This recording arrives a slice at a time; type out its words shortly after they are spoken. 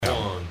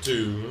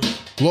to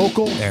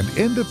local and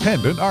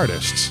independent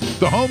artists.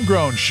 The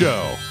Homegrown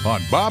Show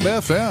on Bob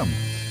FM.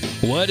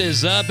 What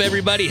is up,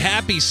 everybody?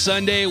 Happy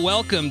Sunday.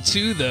 Welcome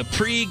to the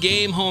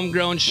pre-game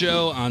Homegrown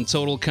Show on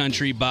Total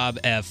Country Bob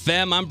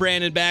FM. I'm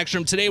Brandon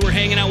Backstrom. Today we're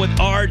hanging out with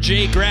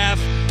RJ Graff.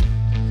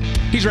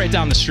 He's right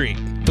down the street.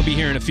 He'll be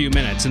here in a few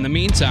minutes. In the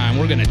meantime,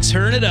 we're going to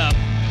turn it up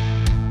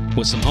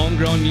with some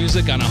homegrown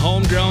music on a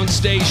homegrown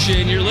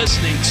station. You're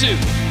listening to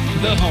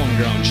The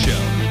Homegrown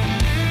Show.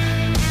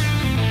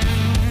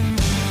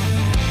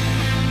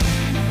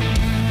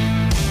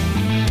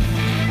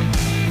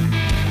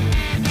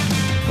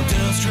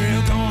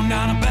 Trail going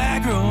down a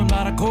back road,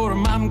 about a quarter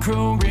mile from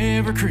Crow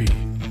River Creek.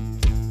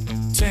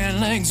 10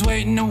 legs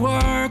waiting to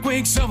work,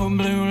 weeks over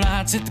blue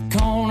lights at the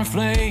corner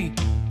flake.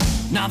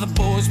 Now the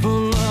boys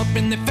pull up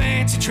in their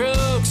fancy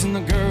trucks and the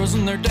girls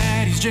in their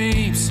daddy's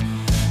Jeeps.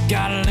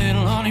 Got a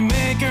little honey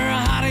maker,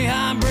 a hottie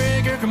high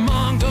breaker, come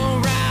on, go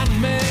ride with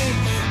me.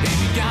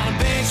 If you got a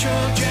big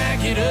truck,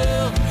 jack it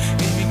up.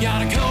 If you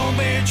got a cold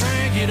beer,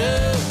 drink it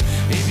up.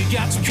 If you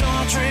got some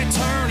country,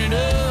 turn it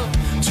up,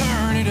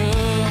 turn it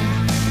up.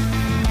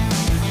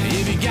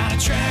 If you got a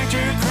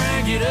tractor,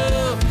 crank it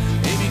up.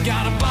 If you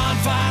got a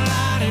bonfire,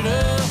 light it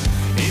up.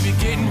 If you're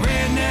getting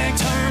redneck,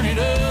 turn it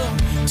up,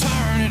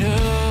 turn it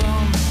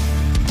up.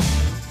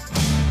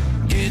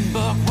 Getting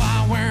buck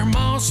wild, wearing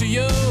mossy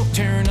yoke,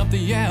 tearing up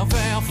the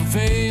alfalfa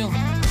field.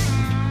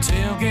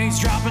 Tailgates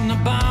dropping, the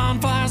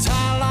bonfires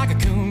high like a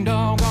coon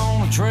dog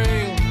on a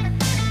trail.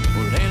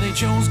 Well, Haley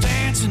Jones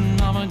dancing,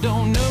 mama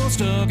don't know,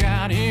 stuck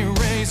out here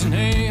raising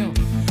hell.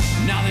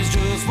 Now there's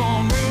just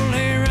one rule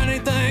here,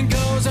 anything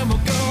goes, and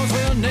what goes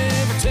we'll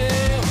never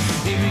tell.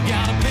 If you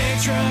got a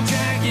big truck,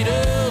 jack it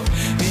up.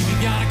 If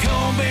you got a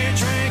cold beer,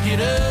 drink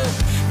it up.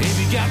 If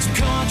you got some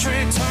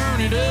country,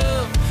 turn it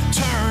up,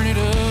 turn it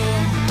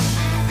up.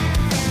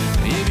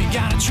 If you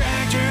got a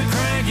tractor,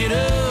 crank it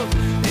up.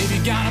 If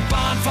you got a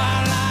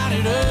bonfire,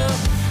 light it up.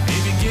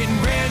 If you're getting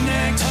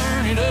redneck,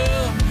 turn it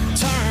up,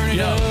 turn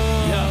it up.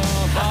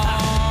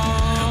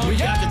 We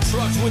got the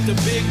trucks with the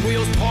big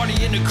wheels, party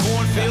in the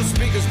cornfield,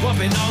 speakers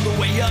bumping all the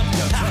way up.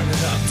 Turn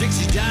it up.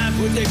 Dixie Dimes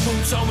with their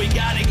boots on, we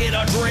gotta get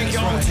our drink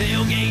on. Right.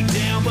 Tailgate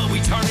down, but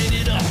we turning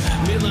it up.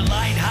 Miller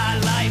Lite, high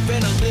life,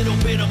 and a little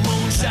bit of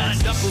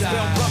moonshine. Knuckles,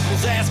 belt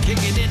buckles, ass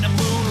kicking in the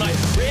moonlight.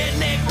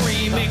 Redneck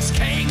remix,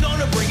 Kane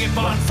gonna bring it,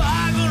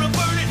 bonfire gonna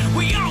burn it.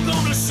 We all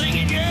gonna sing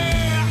it,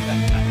 yeah.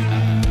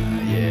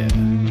 Yeah.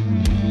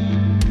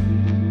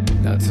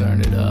 Now turn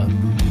it up.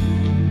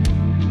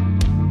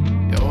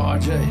 Yo,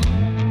 RJ.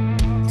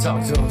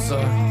 Talk to him,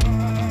 sir.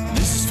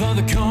 This is for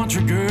the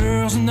country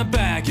girls in the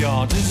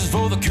backyard. This is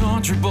for the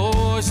country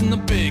boys in the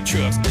big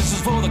trucks. This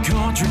is for the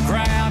country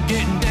crowd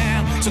getting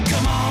down. So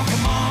come on,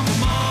 come on,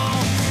 come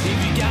on. If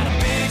you got a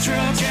big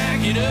truck,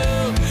 jack it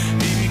up.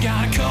 If you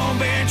got a cold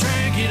beer,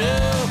 drink it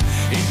up.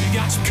 If you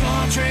got some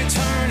country,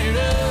 turn it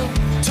up,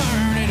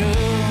 turn it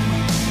up.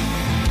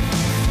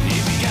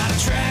 If you got a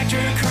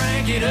tractor,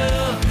 crank it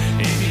up.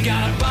 If you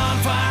got a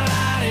bonfire,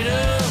 light it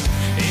up.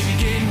 If you're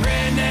getting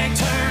redneck,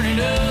 turn it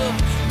up.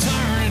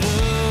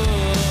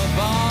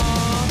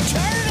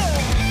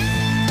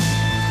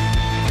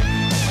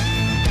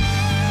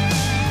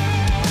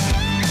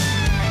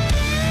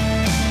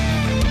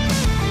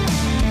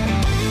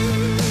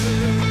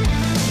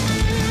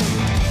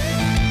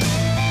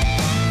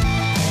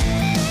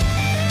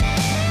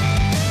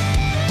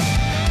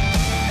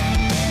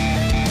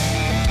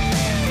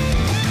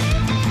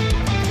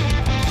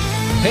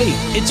 Hey,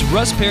 it's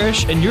Russ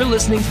Parrish, and you're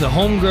listening to the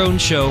Homegrown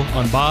Show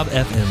on Bob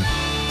FM.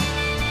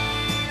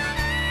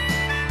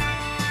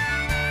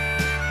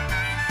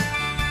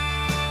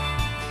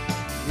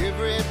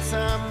 Every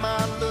time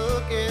I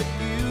look at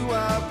you,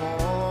 I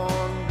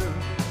wonder.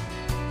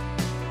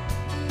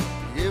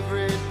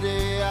 Every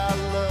day I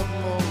love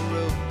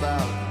more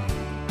about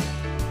you.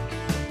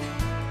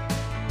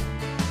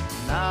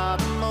 Not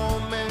a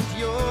moment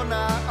you're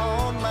not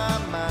on my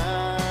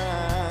mind.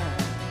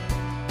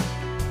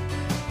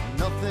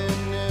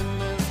 Nothing in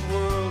this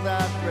world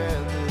I'd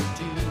rather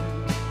do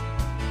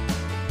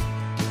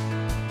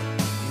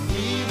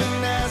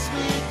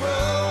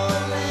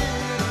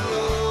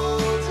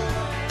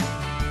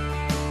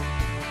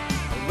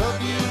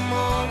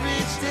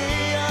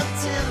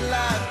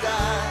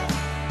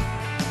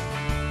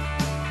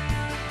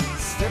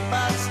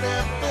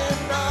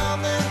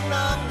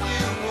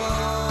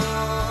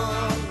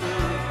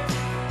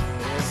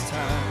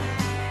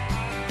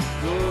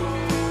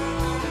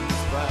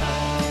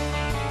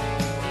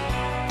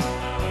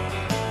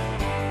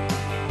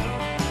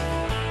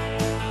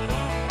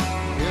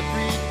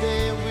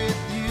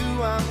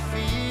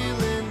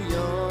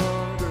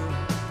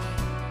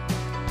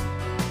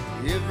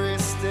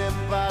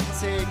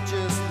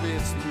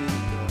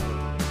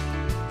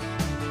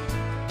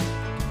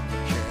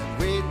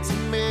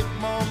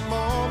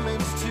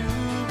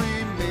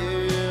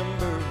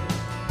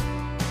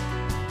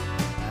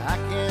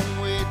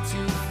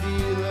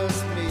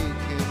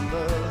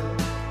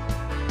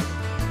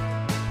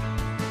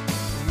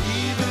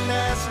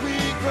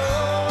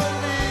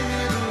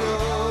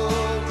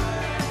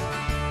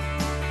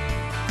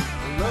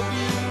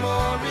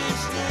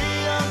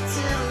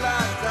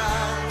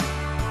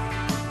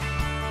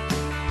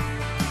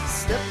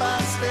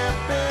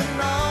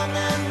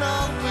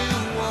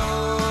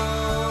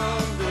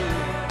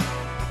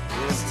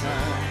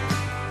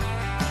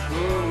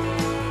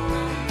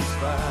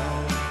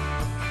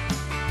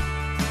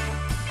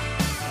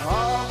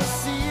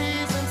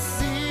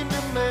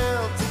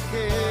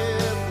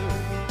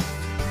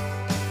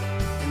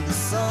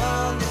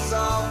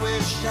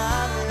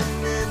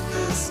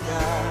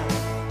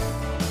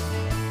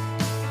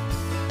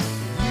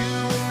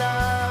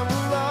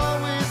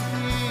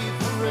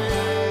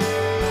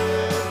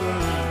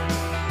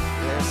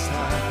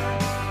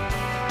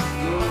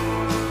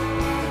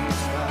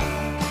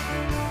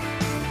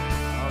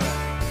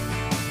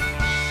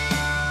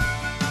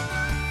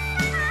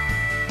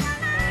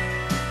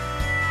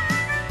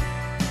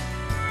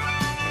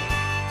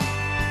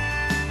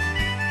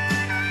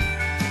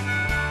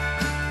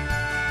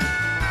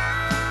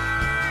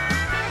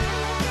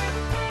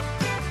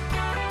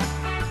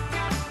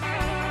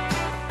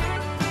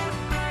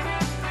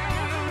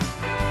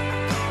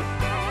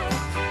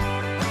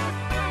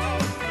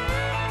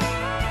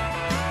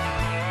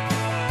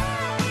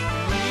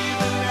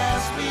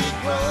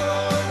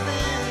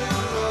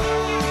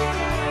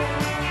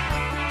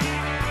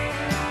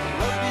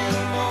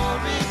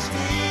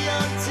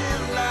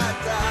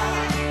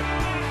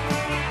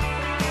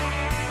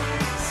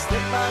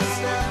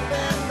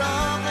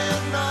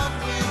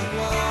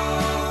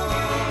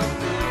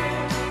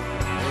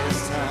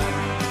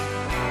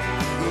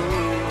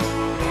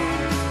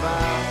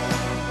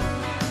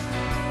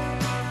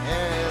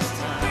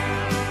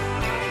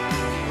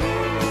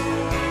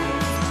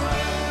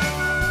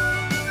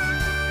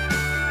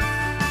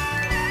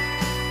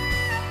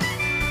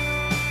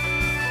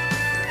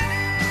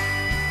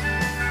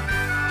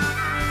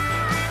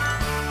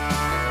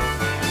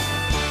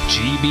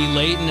TB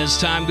Layton as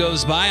time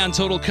goes by on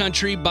Total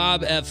Country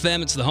Bob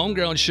FM. It's the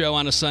Homegrown Show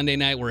on a Sunday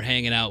night. We're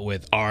hanging out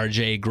with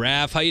RJ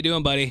Graff. How you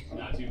doing, buddy?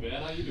 Not too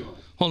bad. How you doing?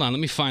 Hold on,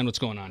 let me find what's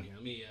going on here.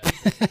 Let me.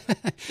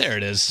 There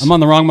it is. I'm on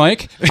the wrong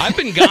mic. I've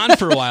been gone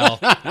for a while.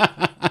 Well,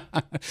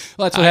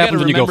 that's what happens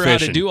when you go I gotta remember how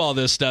fishing. to do all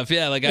this stuff.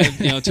 Yeah, like I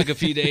took a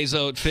few days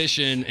out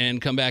fishing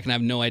and come back and I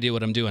have no idea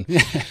what I'm doing.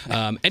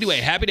 Anyway,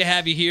 happy to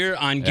have you here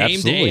on game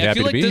Absolutely, day. I happy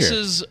feel to like be this here.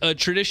 is a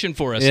tradition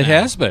for us It now.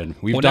 has been.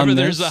 We've Whenever done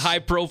there's this. a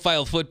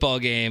high-profile football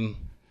game,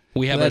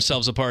 we have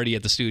ourselves a party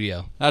at the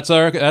studio. That's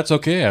okay. That's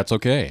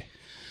okay.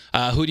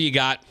 Who do you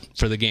got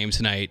for the game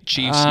tonight?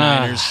 Chiefs,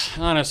 Niners?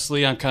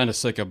 Honestly, I'm kind of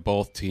sick of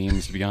both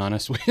teams, to be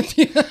honest with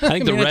you. I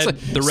think the red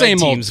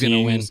same old team's going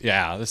to win. teams.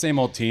 Yeah, the same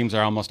old teams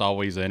are almost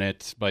always in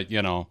it. But,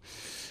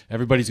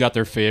 everybody's got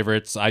their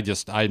favorites.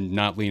 I'm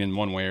not leaning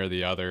one way or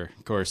the other.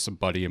 Of course, a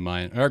buddy of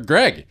mine, or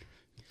Greg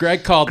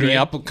called me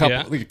up a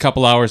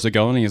couple hours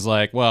ago, and he's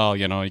like, well,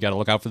 you got to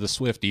look out for the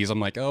Swifties. I'm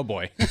like, oh,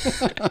 boy.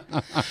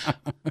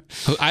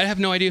 I have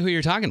no idea who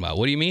you're talking about.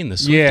 What do you mean, the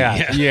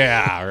Swifties?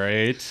 Yeah,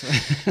 right.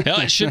 Well,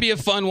 it should be a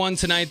fun one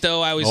tonight,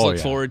 though. I always look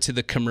forward to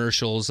the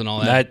commercials and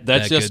all that.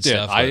 That's that just good it.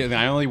 stuff.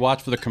 I only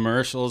watch for the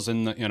commercials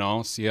and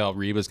see how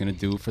Reba's going to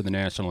do for the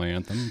national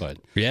anthem. But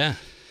yeah,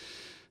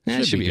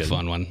 that should be a good.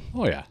 fun one.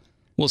 Oh yeah,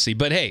 we'll see.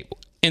 But hey,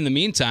 in the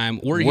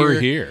meantime, we're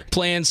here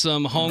playing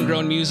some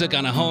homegrown music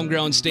on a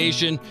homegrown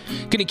station.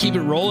 Gonna keep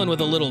it rolling with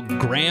a little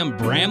Graham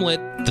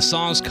Bramlett. The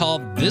song's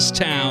called "This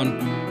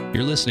Town."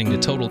 You're listening to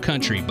Total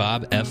Country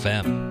Bob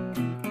FM.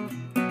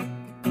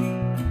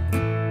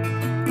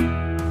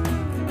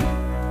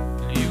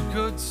 You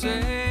could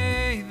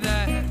say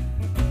that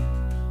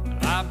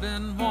I've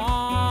been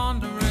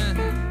wandering.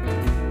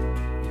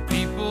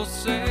 People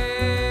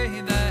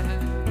say that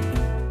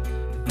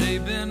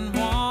they've been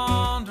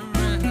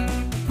wandering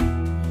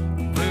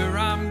where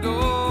I'm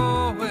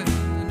going,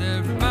 and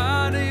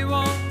everybody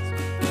wants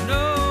to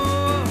know.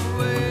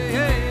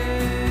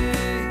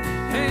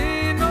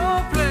 Ain't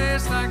no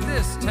place like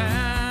this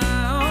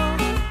town.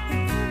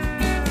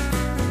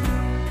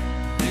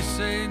 They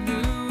say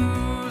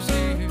news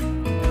here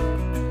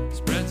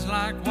spreads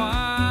like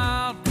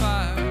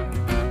wildfire.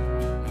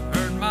 I've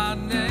heard my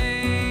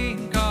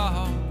name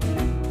called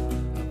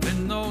up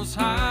in those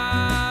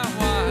high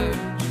wires.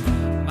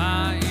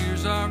 My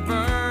ears are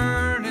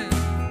burning.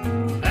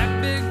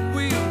 That big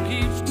wheel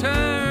keeps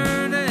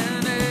turning.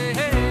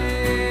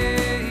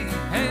 Hey,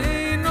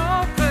 ain't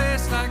no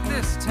place like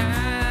this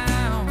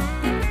town.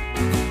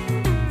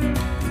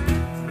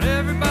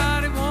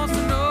 Everybody wants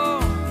to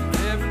know what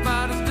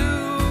everybody's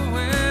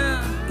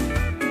doing.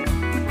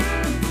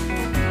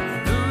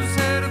 Who's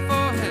headed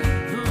for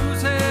heaven?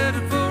 Who's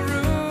headed for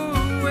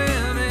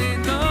ruin?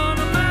 Ain't none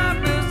of my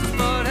business,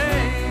 but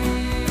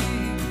hey,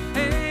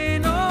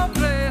 ain't no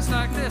place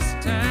like this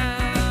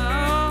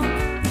town.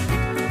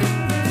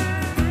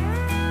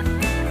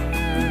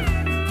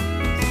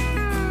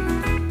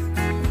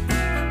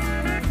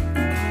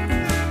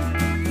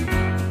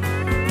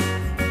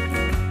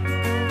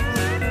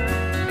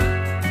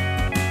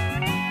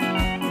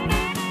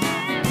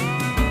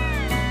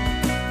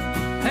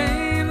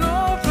 Ain't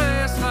no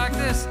place like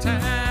this town.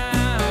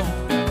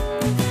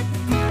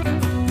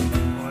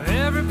 Well,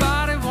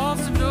 everybody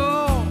wants to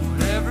know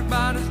what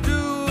everybody's doing.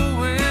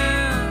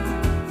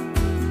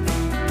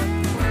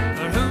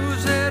 But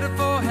who's headed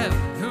for heaven?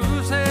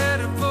 Who's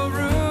headed for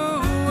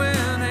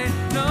ruin?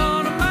 Ain't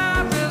none of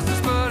my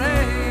business, but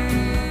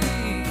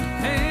hey,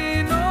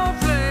 ain't no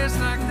place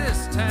like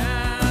this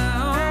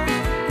town.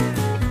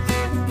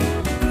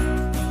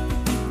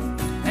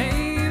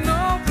 Ain't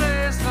no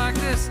place like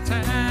this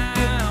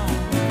town.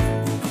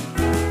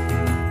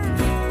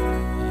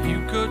 You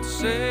could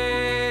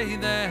say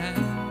that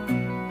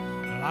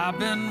I've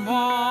been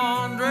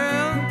wandering.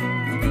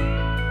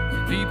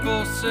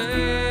 People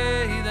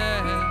say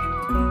that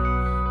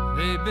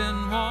they've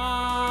been wandering.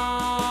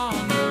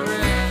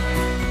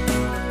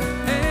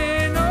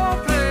 Ain't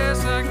no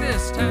place like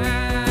this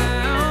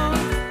town.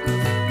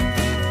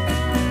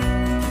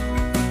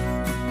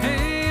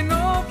 Ain't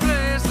no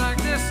place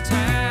like this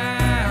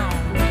town.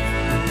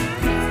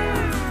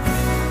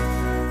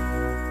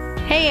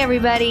 Hey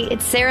everybody,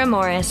 it's Sarah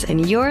Morris,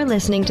 and you're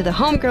listening to the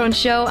Homegrown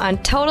Show on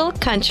Total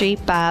Country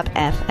Bob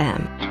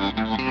FM.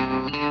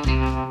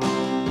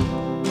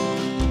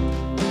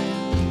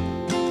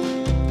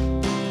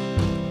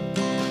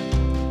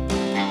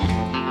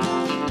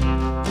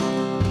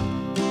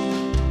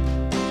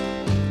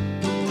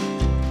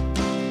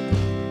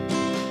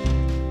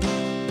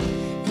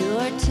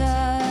 Your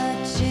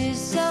touch is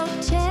so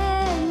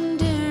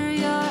tender,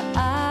 your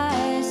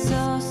eyes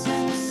so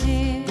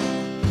sincere.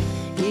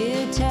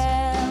 You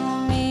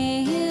tell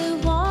me you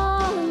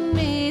want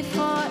me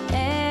forever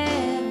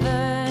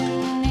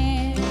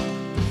near.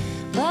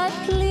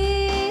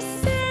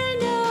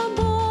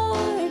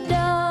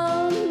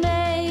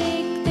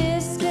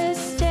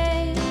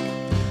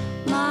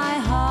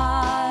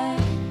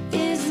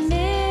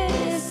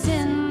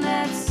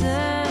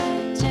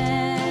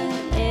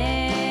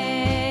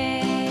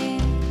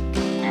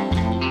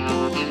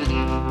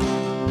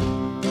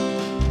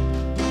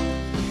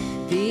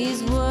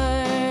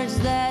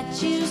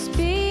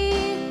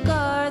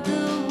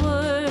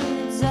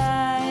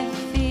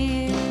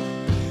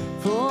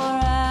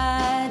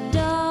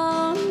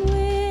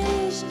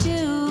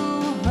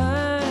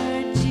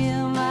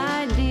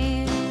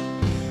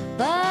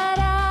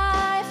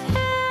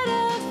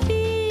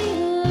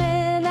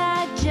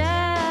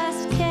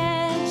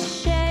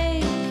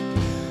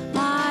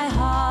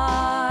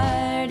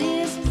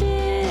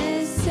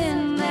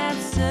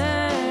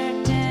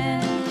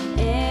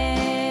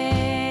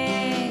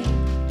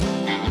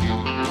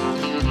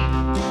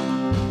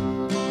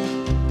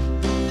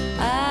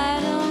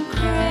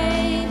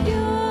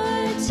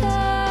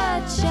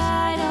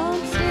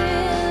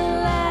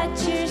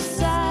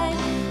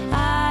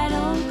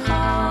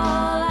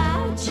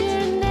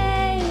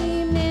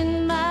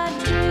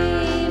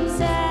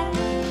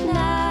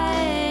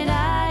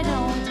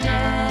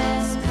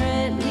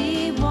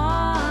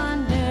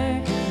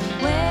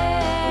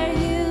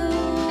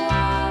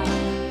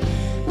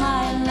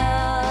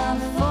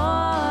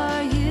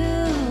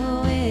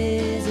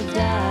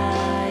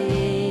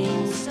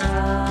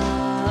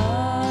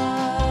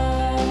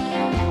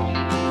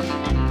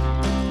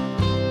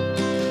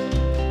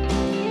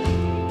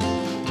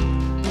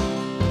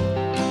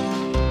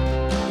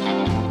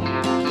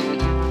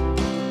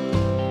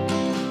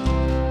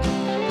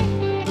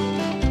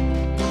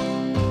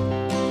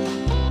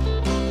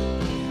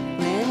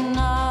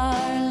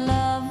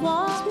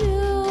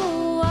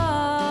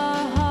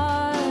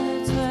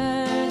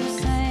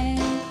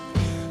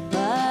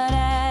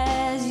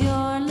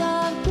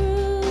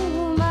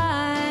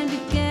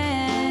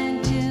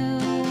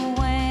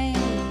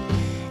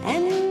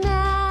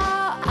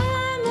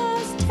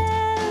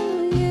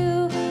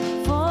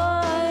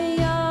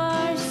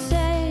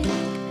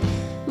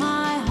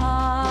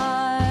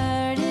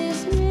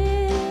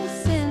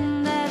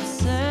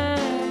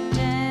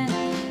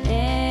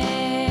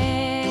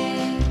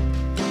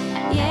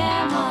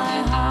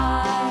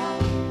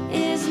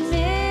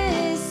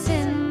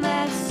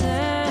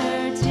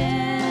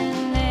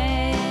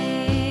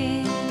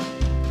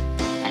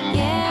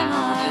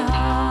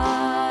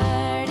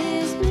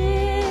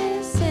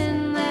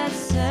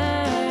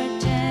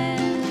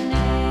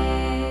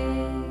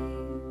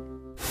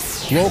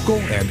 local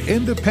and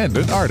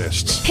independent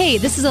artists. Hey,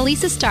 this is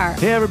Elisa Starr.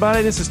 Hey,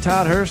 everybody, this is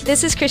Todd Hurst.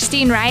 This is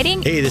Christine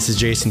Riding. Hey, this is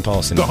Jason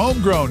Paulson. The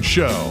Homegrown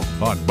Show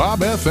on Bob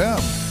FM.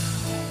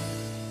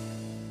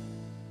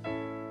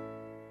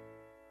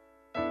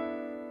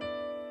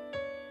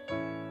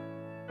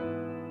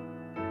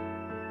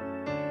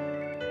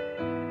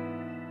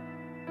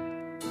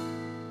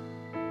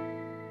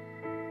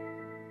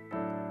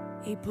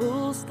 He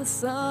pulls the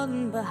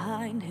sun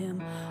behind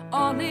him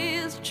on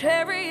his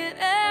chariot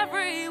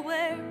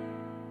everywhere.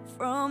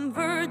 From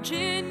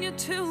Virginia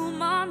to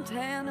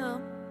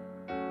Montana,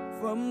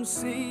 from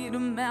sea to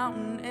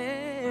mountain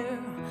air.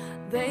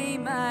 They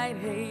might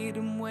hate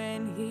him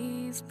when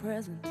he's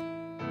present,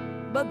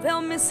 but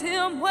they'll miss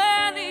him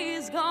when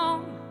he's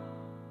gone.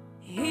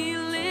 He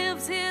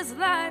lives his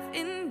life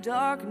in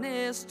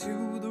darkness,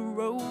 to the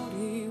road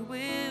he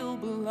will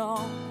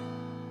belong.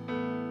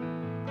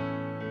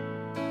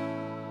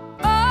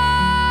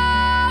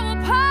 Oh,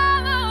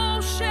 Apollo,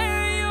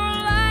 share your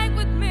light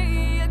with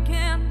me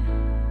again.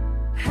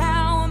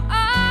 How am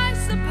I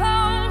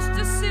supposed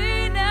to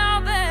see now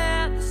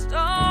that the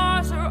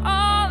stars are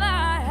all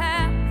I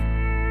have?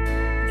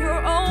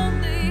 You're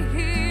only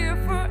here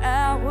for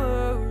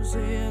hours,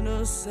 in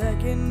a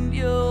second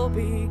you'll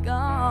be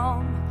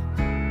gone.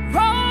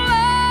 Roll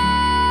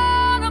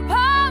on,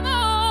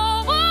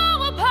 Apollo,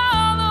 oh,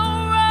 Apollo,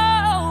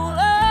 roll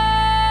on.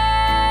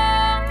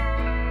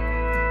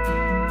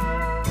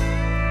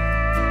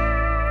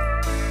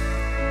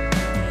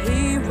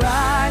 He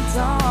rides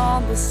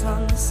on the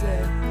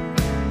sunset,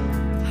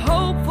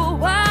 hopeful,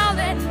 wild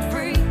and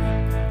free.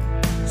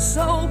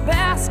 So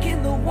bask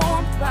in the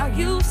warmth while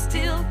you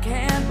still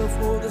can.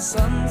 Before the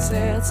sun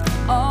sets,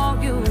 all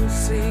you'll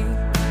see.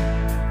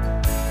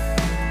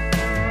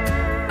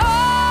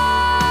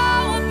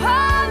 Oh,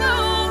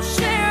 Apollo,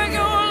 share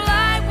your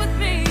light with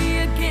me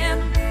again.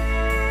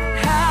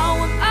 How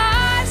am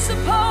I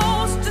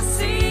supposed to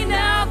see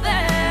now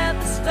that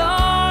the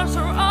stars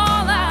are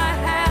all I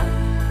have?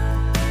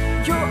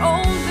 You're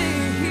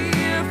only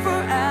here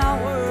for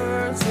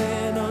hours,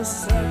 in a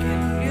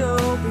second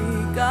you'll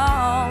be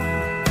gone.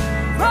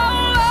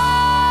 Roll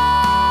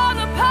on,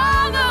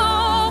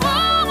 Apollo,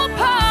 oh,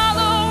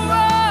 Apollo,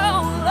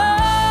 roll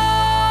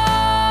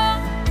on.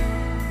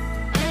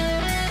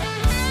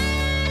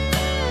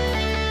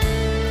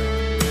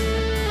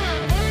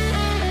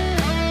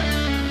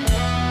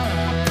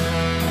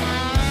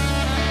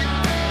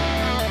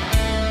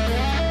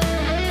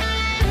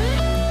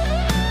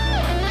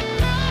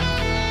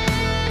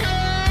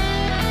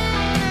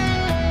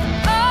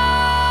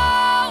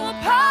 Oh,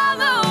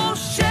 Apollo,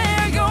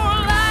 share your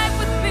light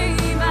with me,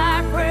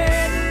 my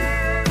friend.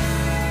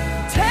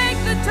 Take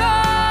the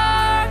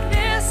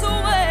darkness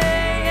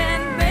away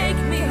and make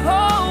me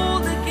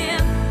whole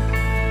again.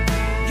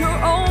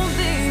 You're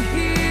only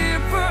here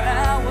for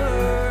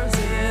hours,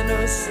 in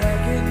a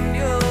second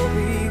you'll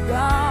be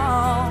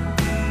gone.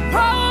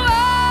 Roll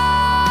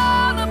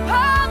on,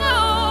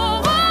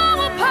 Apollo, oh,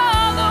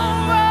 Apollo,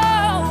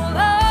 roll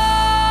on.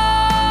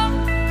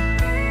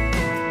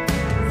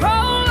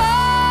 Roll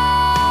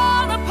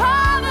on,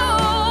 Apollo,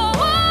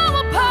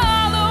 oh,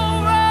 Apollo,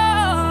 roll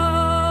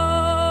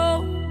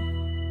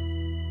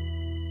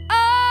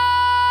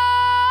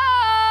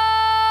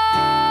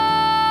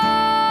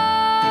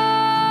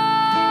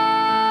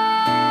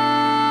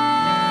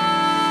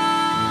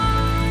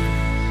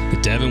The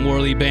Devin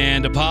Worley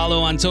Band, Apollo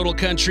on Total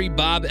Country,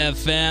 Bob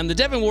FM. The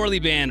Devin Worley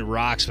Band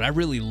rocks, but I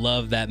really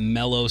love that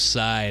mellow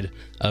side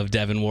of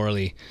Devin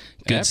Worley.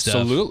 Good stuff.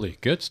 Absolutely.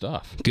 Good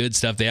stuff. Good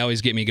stuff. They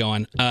always get me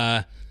going.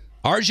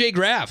 RJ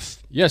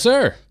Graff. Yes,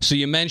 sir. So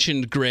you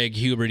mentioned Greg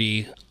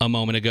Huberty a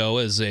moment ago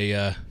as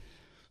a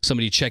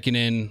somebody checking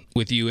in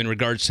with you in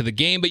regards to the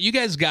game, but you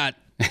guys got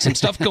some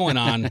stuff going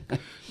on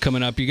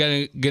coming up. You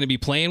going to be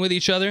playing with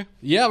each other?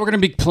 Yeah, we're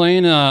going to be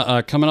playing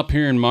coming up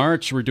here in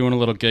March. We're doing a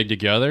little gig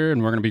together,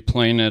 and we're going to be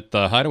playing at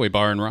the Hideaway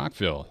Bar in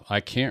Rockville.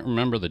 I can't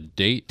remember the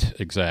date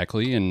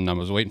exactly, and I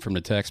was waiting for him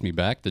to text me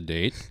back the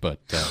date. But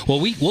well,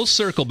 we'll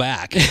circle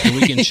back, and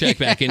we can check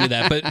back into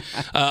that. But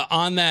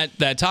on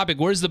that topic,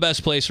 where's the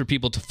best place for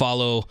people to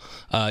follow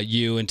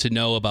you and to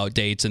know about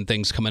dates and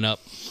things coming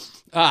up?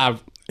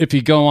 If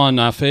you go on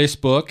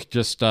Facebook,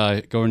 just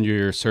go into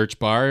your search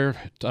bar,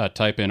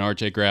 type in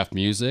RJ Graff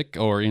Music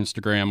or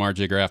Instagram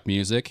RJ Graff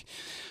Music.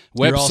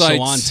 You're also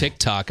on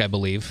TikTok, I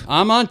believe.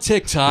 I'm on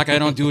TikTok. I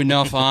don't do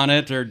enough on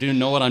it or do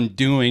know what I'm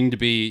doing to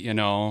be,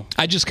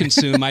 I just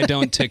consume. I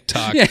don't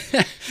TikTok. Yeah.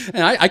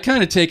 And I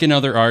kind of take in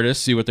other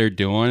artists, see what they're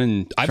doing,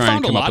 and I try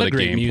found and come a up lot with of a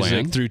great game music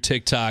plan. through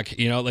TikTok.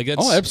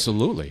 It's Oh,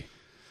 absolutely.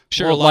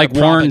 Sure, Well, a lot like of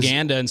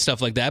propaganda and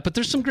stuff like that, but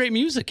there's some great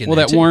music in there.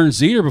 Well, that too. Warren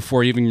Zeter,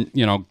 before he even,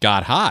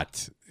 got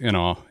hot,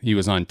 he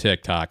was on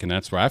TikTok, and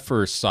that's where I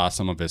first saw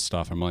some of his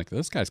stuff. I'm like,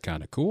 this guy's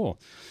kind of cool.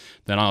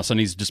 Then all of a sudden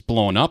he's just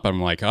blowing up. I'm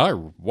like,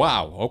 oh,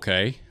 wow,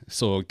 okay.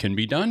 So it can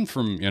be done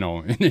from,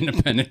 an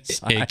independent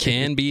side. It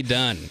can be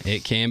done.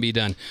 It can be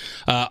done.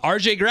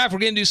 RJ Graff, we're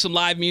going to do some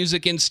live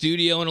music in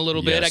studio in a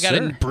little bit. Yes, I got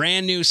sir. a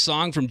brand new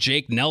song from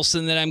Jake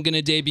Nelson that I'm going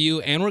to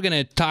debut, and we're going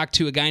to talk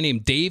to a guy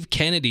named Dave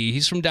Kennedy.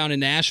 He's from down in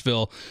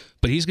Nashville,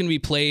 but he's going to be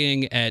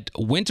playing at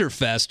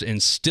Winterfest in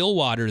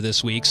Stillwater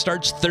this week.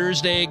 Starts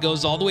Thursday,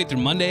 goes all the way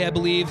through Monday, I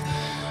believe.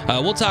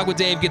 We'll talk with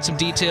Dave, get some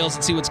details,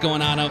 and see what's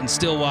going on out in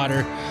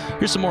Stillwater.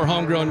 Here's some more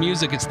homegrown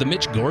music. It's the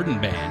Mitch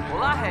Gordon Band.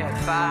 Well, I had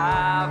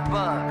 $5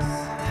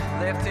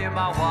 left in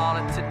my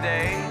wallet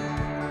today.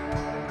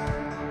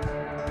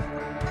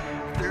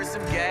 Threw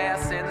some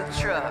gas in the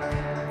truck,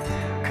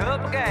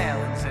 couple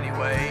gallons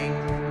anyway.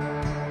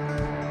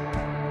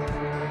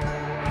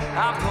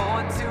 I'm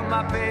going to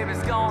my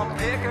baby's, gonna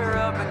pick her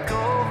up and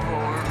go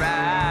for a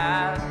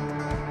ride.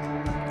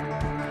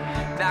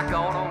 Not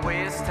gonna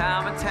waste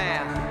time in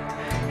town,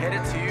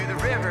 headed to the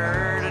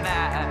river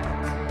tonight.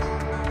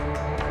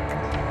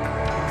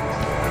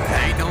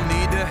 Ain't no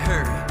need to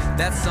hurry,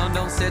 that sun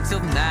don't set till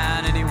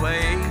 9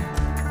 anyway.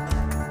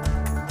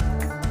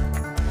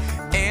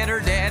 And her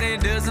daddy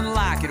doesn't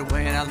like it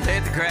when I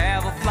let the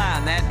gravel fly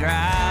in that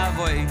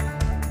driveway.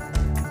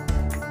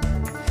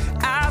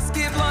 I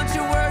skipped lunch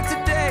at work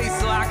today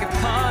so I could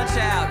punch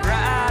out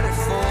right at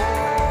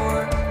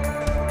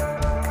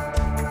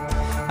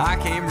 4. I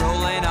came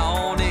rolling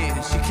on in,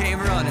 she came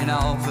running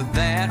off of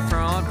that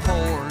front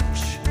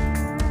porch.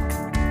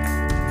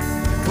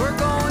 We're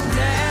going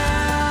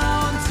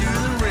down to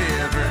the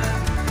river,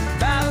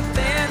 by the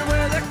bend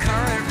where the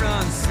current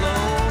runs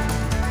slow,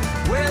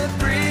 where the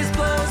breeze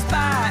blows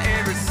by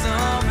every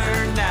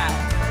summer night,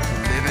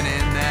 living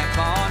in that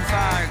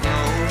bonfire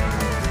glow.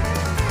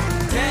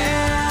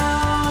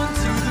 Down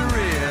to the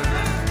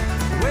river,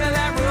 where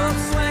that rope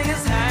swing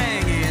is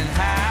hanging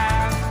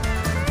high,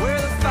 where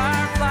the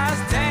fireflies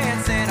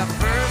dance and I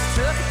first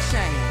took a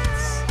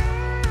chance.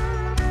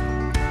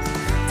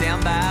 Down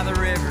by the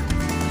river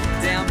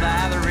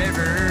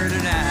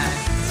tonight.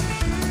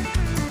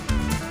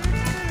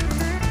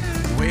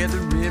 Where the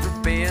river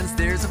bends,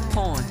 there's a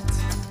point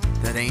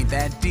that ain't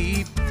that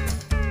deep.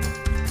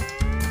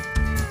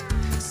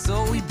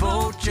 So we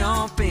both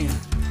jump in,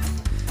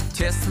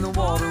 testing the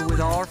water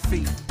with our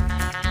feet.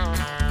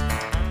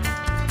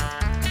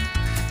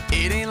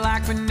 It ain't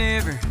like we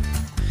never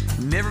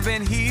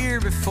been here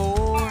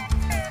before.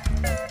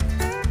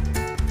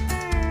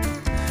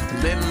 A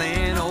little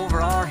in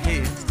over our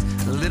heads,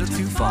 a little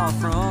too far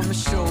from the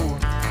shore.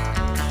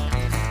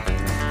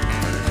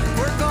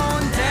 We're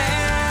going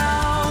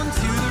down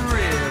to the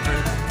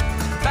river,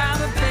 by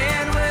the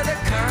bend where the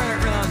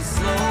current runs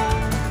slow,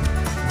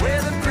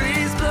 where the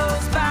breeze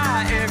blows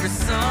by every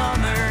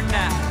summer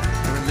night.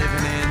 We're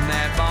living in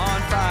that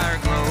bonfire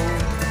glow.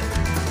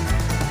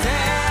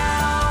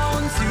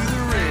 Down to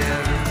the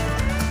river,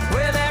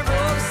 where that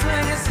rope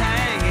swing is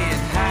hanging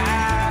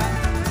high,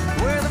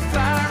 where the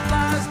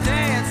fireflies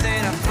dance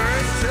and I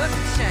first took a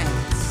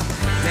chance.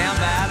 Down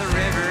by the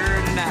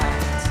river tonight.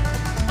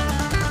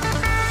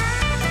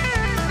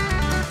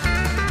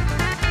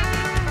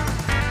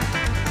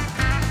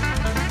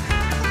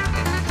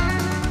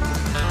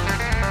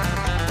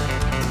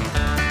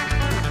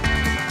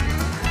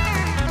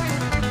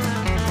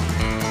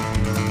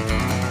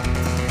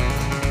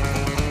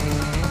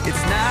 It's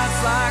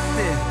nights like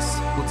this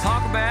we'll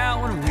talk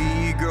about when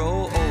we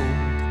grow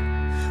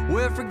old.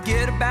 We'll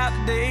forget about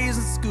the days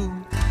in school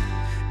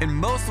and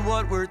most of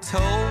what we're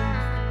told.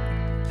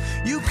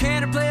 You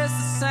can't replace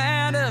the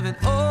sound of an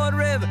old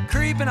river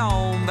creeping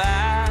on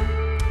by.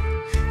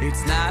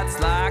 It's nights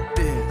like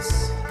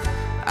this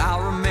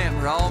I'll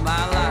remember all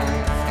my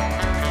life.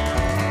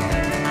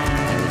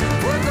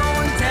 We're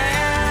going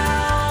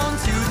down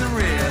to the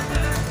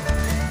river,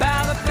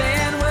 by the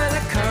bend where the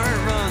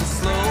current runs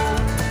slow,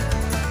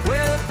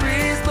 where the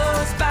breeze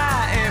blows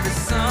by every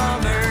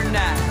summer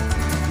night,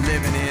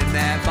 living in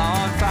that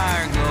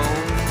bonfire glow.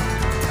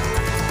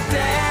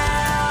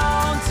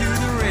 Down to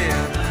the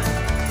river,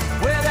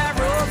 where that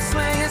rope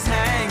swing is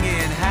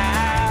hanging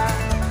high,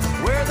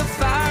 where the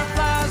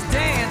fireflies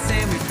dance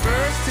and we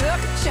first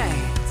took a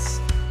chance.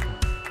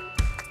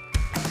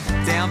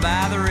 Down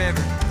by the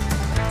river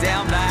tonight.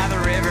 Down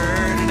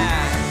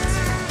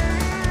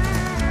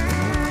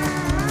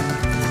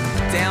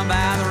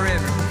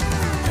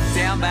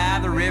by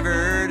the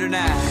river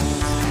tonight.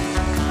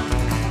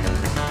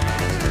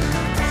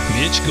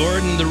 Mitch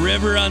Gordon, The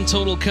River on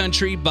Total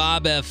Country,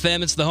 Bob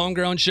FM. It's the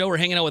Homegrown Show. We're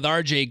hanging out with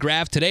RJ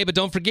Graff today, but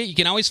don't forget, you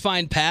can always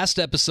find past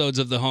episodes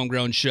of the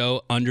Homegrown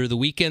Show under the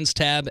Weekends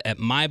tab at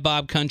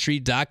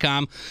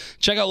mybobcountry.com.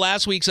 Check out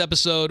last week's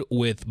episode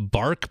with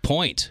Bark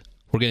Point.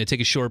 We're going to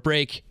take a short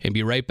break and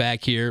be right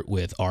back here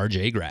with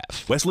RJ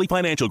Graff. Wesley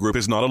Financial Group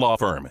is not a law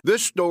firm.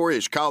 This story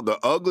is called The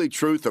Ugly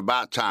Truth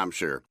About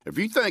Timeshare. If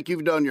you think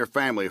you've done your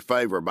family a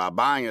favor by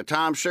buying a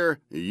timeshare,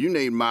 you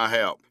need my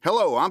help.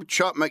 Hello, I'm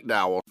Chuck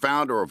McDowell,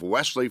 founder of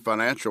Wesley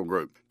Financial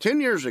Group. 10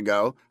 years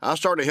ago, I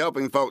started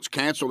helping folks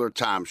cancel their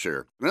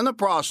timeshare. And in the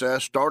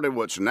process, started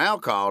what's now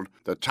called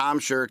the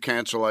timeshare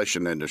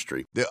cancellation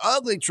industry. The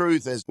ugly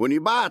truth is, when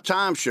you buy a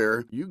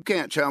timeshare, you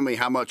can't tell me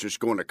how much it's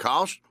going to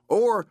cost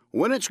or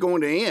when it's going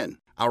to end.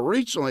 I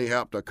recently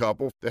helped a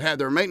couple that had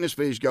their maintenance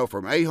fees go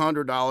from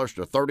 $800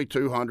 to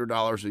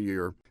 $3,200 a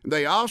year.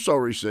 They also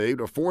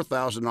received a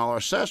 $4,000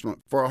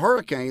 assessment for a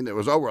hurricane that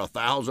was over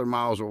 1,000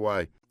 miles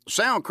away.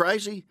 Sound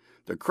crazy?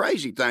 The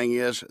crazy thing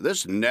is,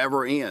 this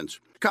never ends.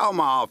 Call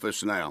my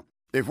office now.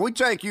 If we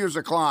take you as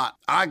a client,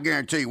 I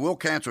guarantee we'll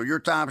cancel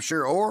your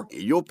timeshare or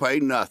you'll pay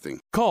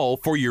nothing. Call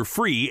for your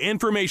free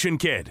information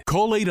kit.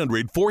 Call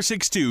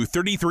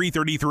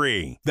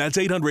 800-462-3333. That's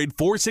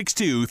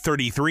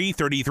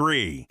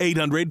 800-462-3333.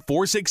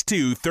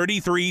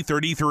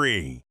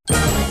 800-462-3333.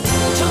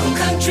 Total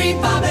Country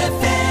Bob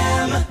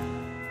FM.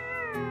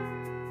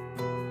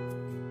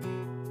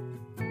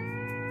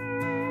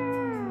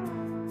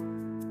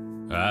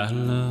 I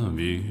love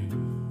you.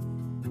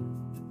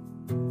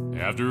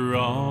 After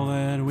all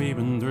that we've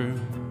been through,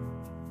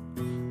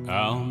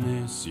 I'll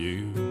miss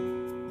you.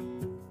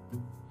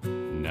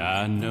 And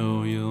I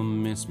know you'll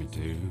miss me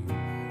too.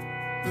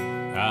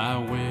 I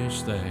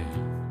wish that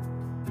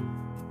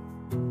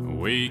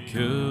we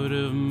could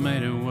have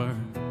made it work.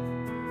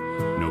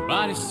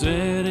 Nobody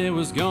said it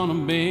was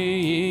gonna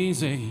be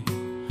easy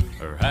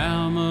or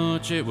how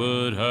much it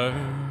would hurt.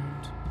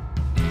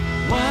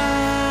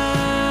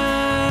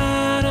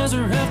 Why does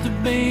there have to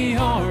be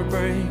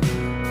heartbreak?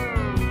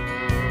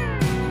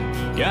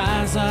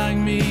 Guys like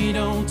me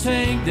don't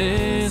take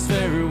this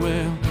very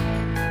well.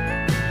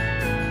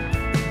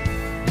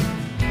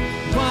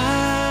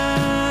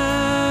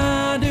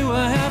 Why do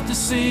I have to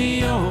see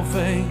your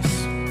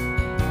face?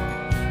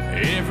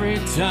 Every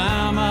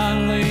time I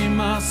lay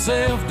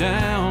myself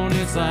down,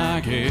 it's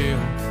like hell.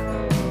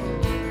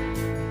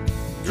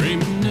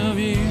 Dreaming of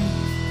you,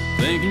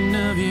 thinking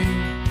of you,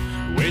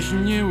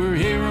 wishing you were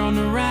here on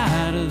the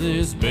right of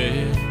this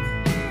bed.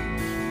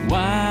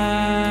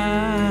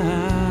 Why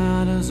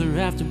does there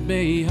have to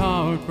be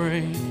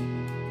heartbreak?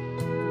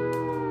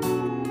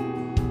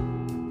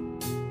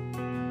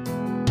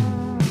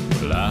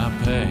 Well, I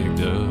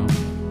packed up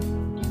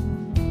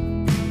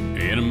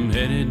and I'm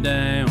headed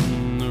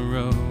down the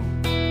road.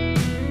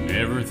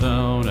 Never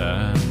thought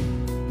I'd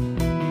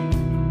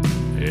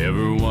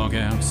ever walk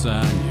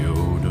outside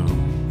your door.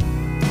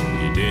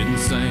 You didn't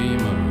say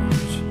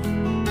much,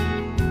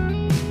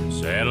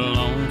 sat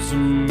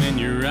lonesome in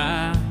your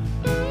eye.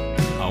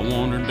 I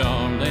wonder,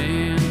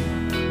 darling,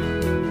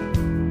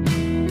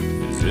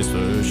 is this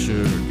for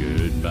sure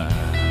goodbye?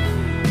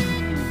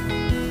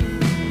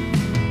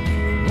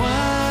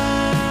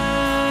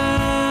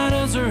 Why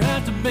does there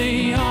have to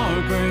be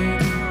heartbreak?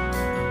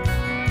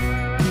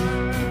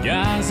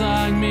 Guys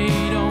like me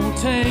don't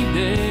take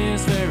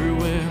this very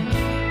well.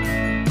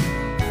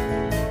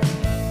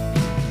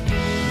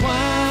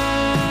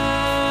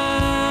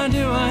 Why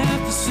do I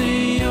have to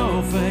see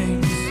your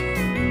face?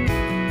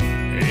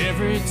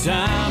 Every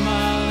time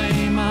I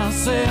lay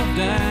myself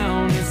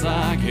down, it's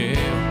like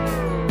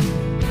hell.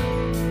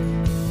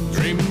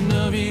 Dreaming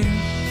of you,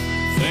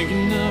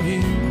 thinking of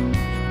you,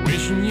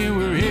 wishing you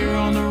were here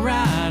on the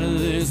right of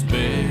this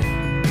bed.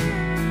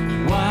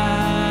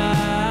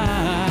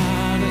 Why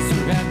does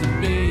there have to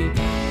be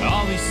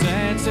all these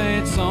sad,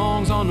 sad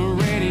songs on the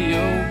radio?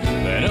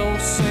 That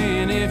old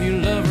saying, if you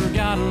love her,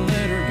 gotta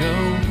let her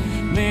go.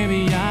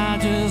 Maybe I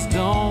just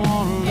don't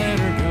wanna let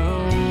her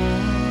go.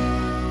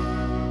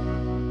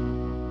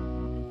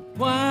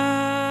 Why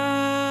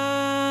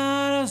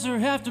does there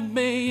have to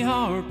be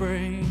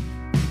heartbreak?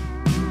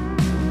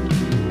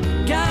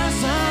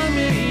 Guys like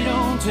me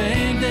don't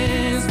take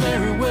this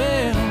very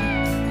well.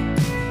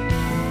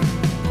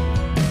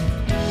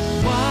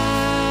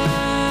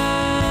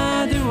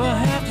 Why do I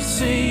have to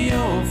see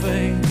your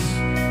face?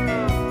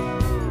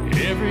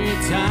 Every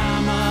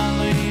time I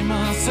lay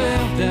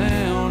myself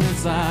down,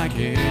 it's like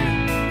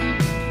hell.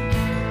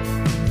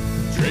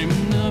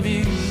 Dreaming of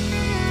you,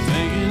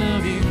 thinking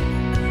of you,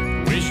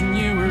 wishing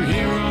you were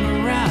here on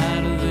the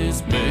right of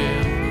this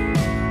bed.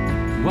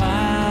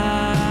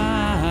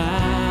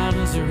 Why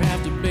does there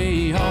have to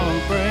be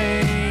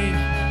heartbreak?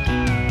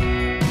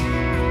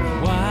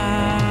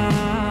 Why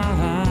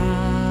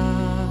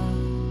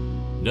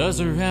does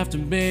there have to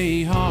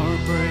be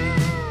heartbreak?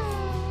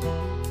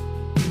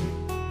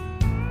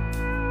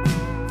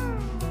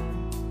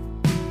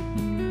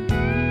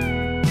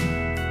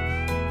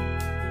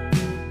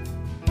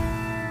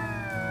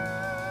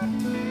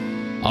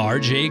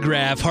 RJ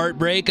Graff,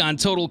 Heartbreak on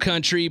Total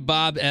Country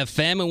Bob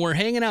FM, and we're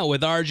hanging out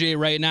with RJ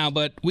right now,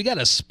 but we got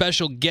a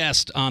special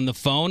guest on the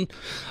phone.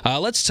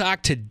 Let's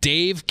talk to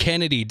Dave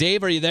Kennedy.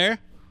 Dave, are you there?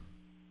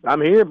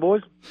 I'm here,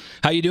 boys.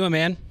 How you doing,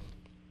 man?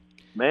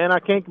 Man, I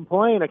can't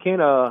complain. I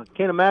can't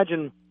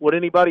imagine what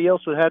anybody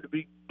else would have to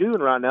be doing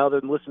right now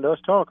than listen to us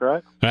talk,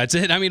 right? That's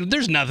it. I mean,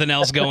 there's nothing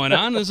else going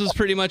on. This is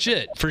pretty much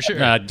it, for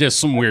sure. Just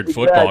some weird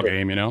football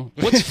game, you know?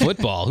 What's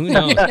football? Who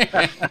knows?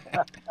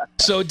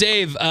 So,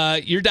 Dave,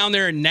 you're down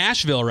there in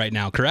Nashville right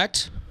now,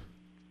 correct?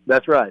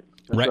 That's right.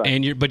 Right.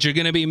 And but you're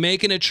going to be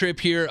making a trip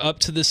here up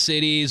to the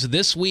cities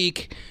this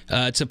week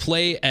to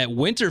play at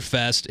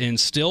Winterfest in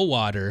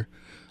Stillwater.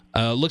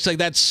 Looks like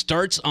that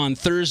starts on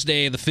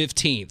Thursday the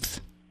 15th.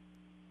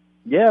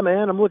 Yeah,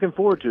 man, I'm looking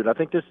forward to it. I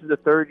think this is the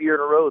third year in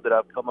a row that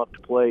I've come up to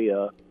play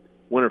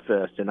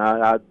Winterfest,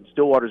 and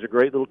Stillwater's a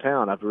great little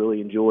town. I've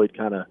really enjoyed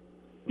kind of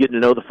getting to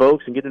know the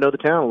folks and getting to know the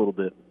town a little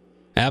bit.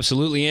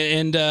 Absolutely,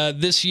 and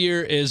this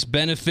year is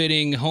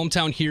benefiting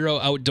Hometown Hero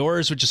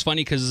Outdoors, which is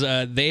funny because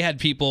they had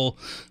people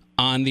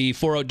on the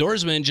Four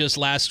Outdoorsmen just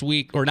last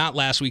week, or not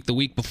last week, the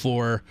week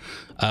before,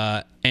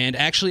 and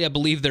actually I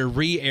believe they're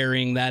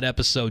re-airing that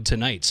episode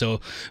tonight, so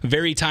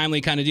very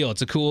timely kind of deal.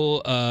 It's a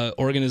cool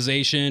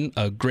organization,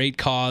 a great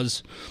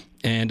cause,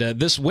 and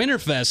this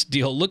Winterfest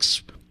deal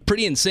looks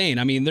pretty insane.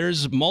 I mean,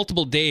 there's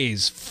multiple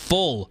days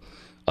full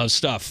of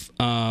stuff,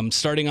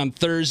 starting on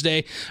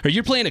Thursday. Are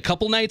you playing a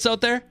couple nights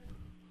out there?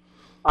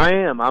 I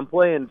am. I'm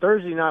playing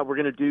Thursday night. We're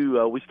going to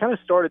do, we kind of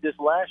started this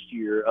last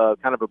year,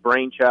 kind of a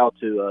brainchild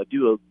to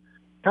do a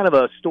kind of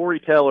a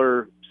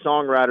storyteller,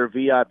 songwriter,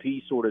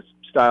 VIP sort of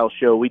style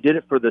show. We did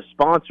it for the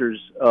sponsors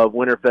of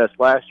Winterfest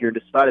last year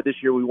and decided this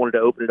year we wanted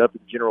to open it up to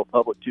the general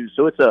public too.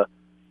 So it's a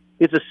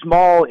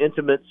small,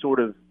 intimate sort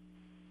of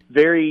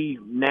very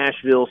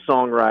Nashville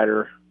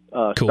songwriter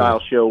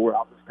style show where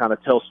I'll just kind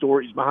of tell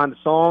stories behind the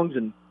songs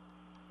and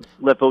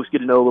let folks get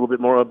to know a little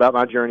bit more about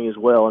my journey as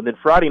well. And then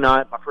Friday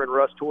night, my friend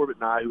Russ Torbett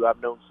and I, who I've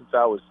known since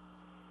I was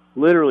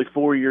literally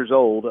 4 years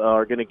old,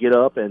 are going to get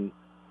up and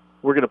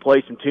we're going to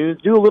play some tunes,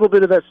 do a little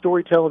bit of that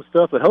storytelling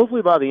stuff, but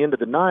hopefully by the end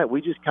of the night,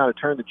 we just kind of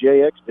turn the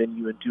JX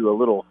venue into a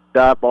little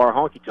dive bar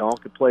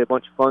honky-tonk and play a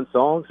bunch of fun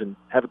songs and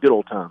have a good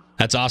old time.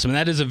 That's awesome. And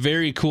that is a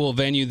very cool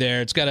venue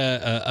there. It's got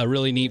a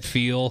really neat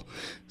feel.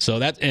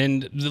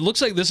 And it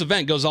looks like this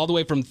event goes all the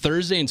way from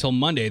Thursday until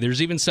Monday.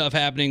 There's even stuff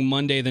happening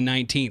Monday the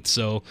 19th.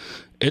 So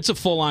it's a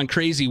full-on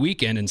crazy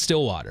weekend in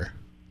Stillwater.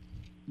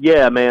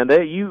 Yeah, man.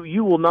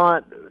 You will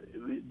not...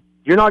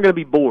 You're not going to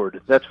be bored,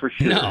 that's for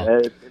sure. No.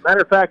 As a matter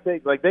of fact, they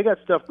got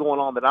stuff going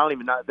on that I don't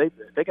even know.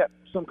 They got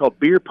something called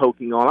beer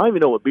poking on. I don't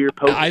even know what beer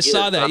poking is. I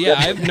saw that. Yeah,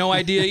 I have no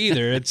idea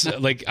either. It's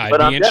like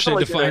I'd be interested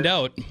to find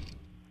out.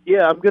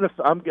 Yeah,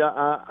 I'm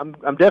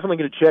definitely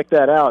gonna check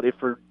that out, if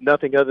for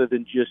nothing other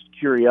than just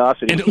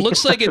curiosity. And it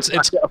looks like it's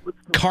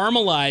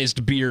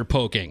caramelized beer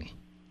poking.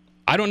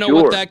 I don't know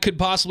what that could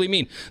possibly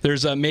mean.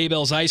 There's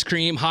Maybell's ice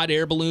cream, hot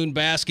air balloon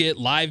basket,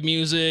 live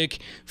music,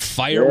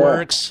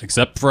 fireworks. Yeah.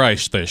 Except for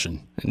ice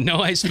fishing.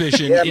 No ice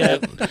fishing.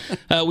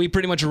 We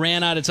pretty much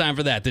ran out of time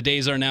for that. The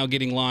days are now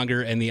getting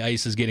longer, and the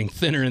ice is getting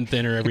thinner and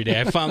thinner every day.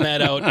 I found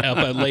that out up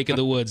at Lake of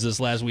the Woods this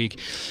last week.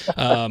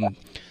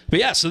 But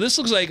yeah, so this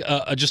looks like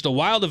just a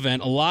wild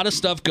event. A lot of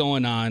stuff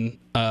going on.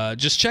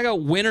 Just check out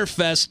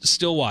Winterfest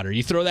Stillwater.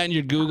 You throw that in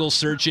your Google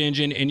search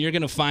engine, and you're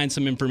going to find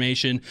some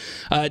information.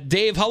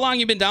 Dave, how long have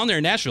you been down there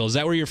in Nashville? Is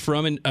that where you're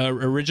from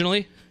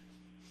originally?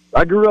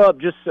 I grew up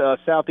just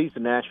southeast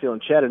of Nashville in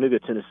Chattanooga,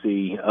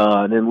 Tennessee,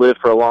 and then lived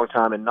for a long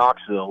time in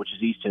Knoxville, which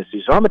is East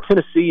Tennessee. So I'm a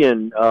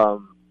Tennessean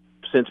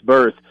since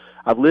birth.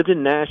 I've lived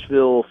in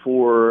Nashville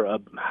for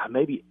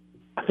maybe,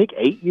 I think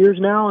 8 years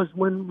now is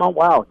when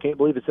I can't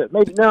believe it's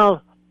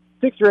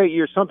 6 or 8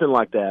 years, something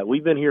like that.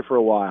 We've been here for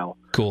a while.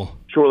 Cool.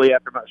 Shortly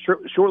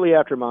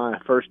after my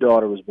first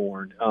daughter was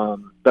born.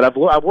 But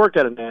I've worked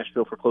out of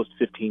Nashville for close to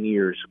 15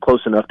 years,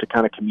 close enough to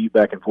kind of commute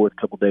back and forth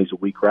a couple days a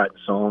week, writing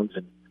songs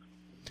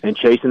and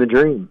chasing the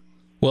dream.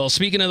 Well,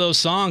 speaking of those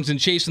songs and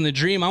chasing the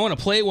dream, I want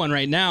to play one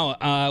right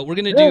now. We're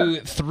going to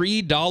do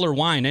 $3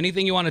 Wine.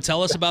 Anything you want to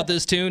tell us about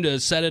this tune to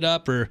set it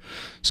up, or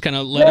just kind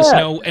of let us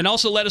know? And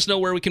also let us know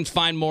where we can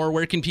find more.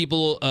 Where can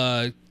people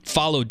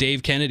follow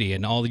Dave Kennedy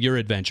and all your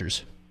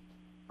adventures?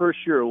 For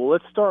sure. Well,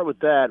 let's start with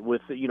that.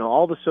 With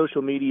all the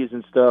social medias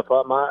and stuff.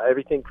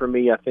 Everything for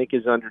me, I think,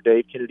 is under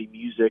Dave Kennedy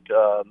Music,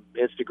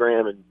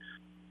 Instagram and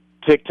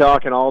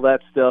TikTok and all that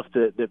stuff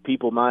that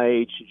people my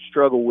age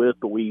struggle with,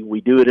 but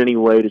we do it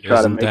anyway to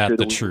try to make sure that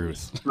the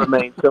truth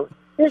remains. So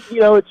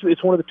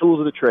it's one of the tools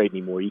of the trade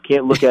anymore. You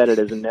can't look at it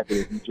as a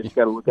negative. You just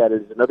got to look at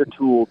it as another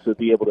tool to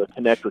be able to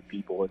connect with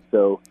people. And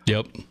so,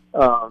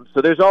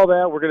 so there's all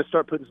that. We're going to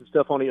start putting some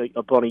stuff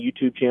up on a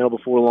YouTube channel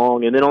before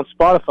long, and then on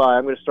Spotify,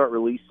 I'm going to start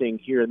releasing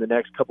here in the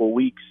next couple of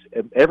weeks.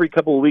 Every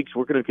couple of weeks,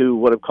 we're going to do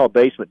what I've called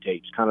basement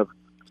tapes. Kind of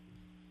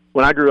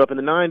when I grew up in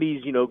the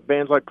 '90s,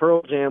 bands like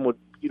Pearl Jam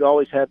you'd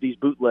always have these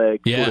bootleg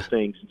sort of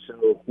things. And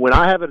so when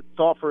I have a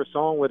thought for a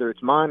song, whether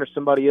it's mine or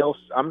somebody else,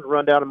 I'm going to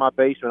run down to my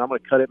basement. I'm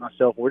going to cut it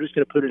myself. We're just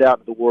going to put it out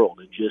into the world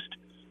and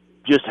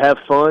just have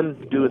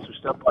fun doing some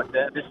stuff like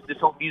that. This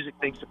whole music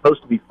thing's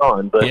supposed to be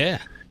fun, but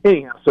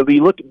anyhow, so be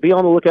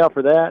on the lookout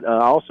for that. I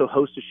also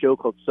host a show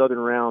called Southern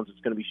Rounds. It's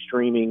going to be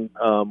streaming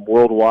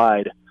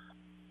worldwide,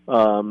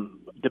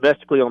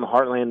 domestically on the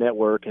Heartland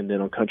Network, and then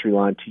on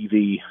Countryline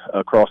TV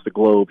across the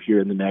globe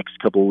here in the next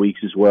couple of weeks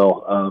as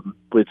well.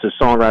 It's a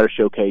songwriter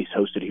showcase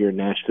hosted here in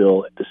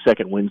Nashville at the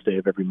second Wednesday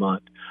of every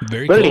month.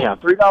 Very cool. Anyhow,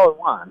 $3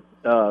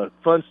 Wine.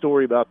 Fun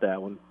story about that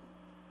one.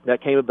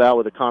 That came about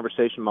with a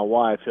conversation with my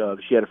wife.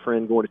 She had a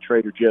friend going to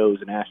Trader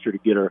Joe's and asked her to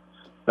get her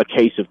a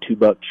case of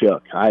 $2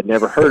 Chuck. I had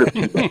never heard of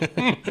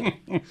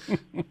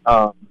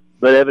 $2.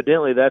 But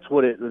evidently that's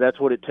what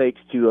it takes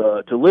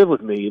to live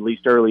with me, at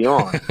least early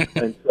on.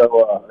 And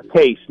so a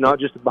case, not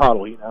just a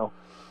bottle, you know.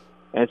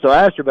 And so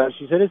I asked her about it.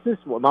 She said, "Is this?"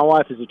 My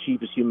wife is the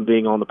cheapest human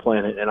being on the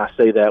planet, and I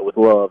say that with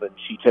love, and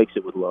she takes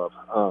it with love.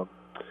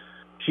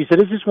 She said,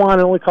 "Is this wine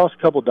that only costs a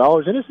couple of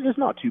dollars?" And it's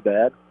not too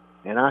bad.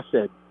 And I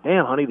said,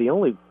 "Damn, honey, the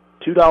only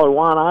 $2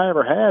 wine I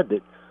ever had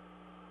that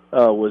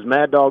was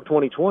Mad Dog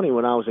 2020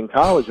 when I was in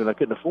college when I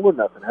couldn't afford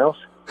nothing else."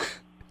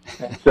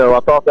 And so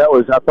I thought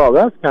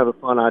that's kind of a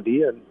fun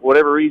idea. And for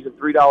whatever reason,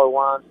 $3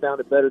 wine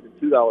sounded better than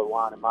 $2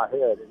 wine in my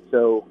head. And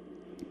so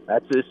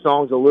this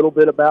song's a little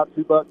bit about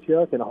 $2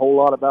 Chuck and a whole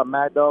lot about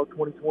Mad Dog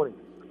 2020.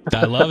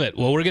 I love it.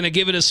 Well, we're going to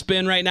give it a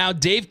spin right now.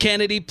 Dave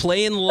Kennedy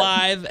playing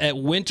live at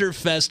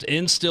Winterfest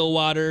in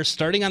Stillwater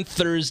starting on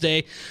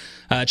Thursday.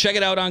 Check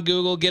it out on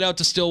Google. Get out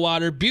to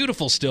Stillwater.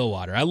 Beautiful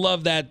Stillwater. I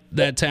love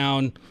that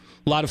town.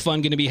 A lot of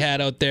fun going to be had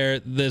out there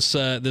this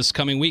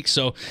coming week.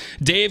 So,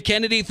 Dave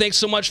Kennedy, thanks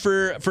so much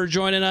for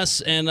joining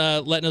us and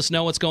letting us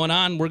know what's going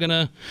on. We're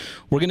gonna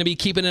be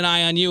keeping an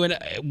eye on you. And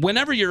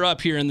whenever you're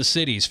up here in the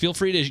cities, feel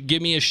free to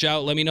give me a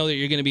shout. Let me know that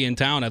you're going to be in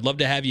town. I'd love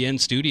to have you in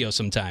studio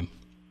sometime.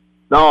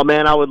 No,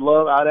 man,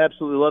 I'd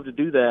absolutely love to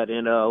do that.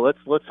 And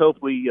let's hope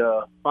we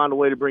find a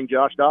way to bring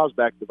Josh Dobbs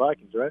back to the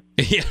Vikings, right?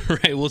 Yeah,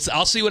 right. Well,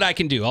 I'll see what I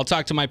can do. I'll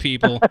talk to my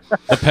people.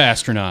 The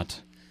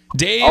Pastronaut.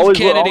 Dave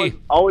Kennedy.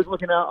 Always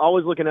looking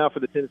out for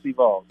the Tennessee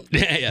Vols.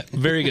 Yeah,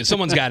 very good.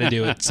 Someone's got to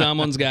do it.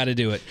 Someone's got to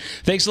do it.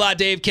 Thanks a lot,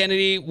 Dave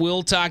Kennedy.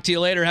 We'll talk to you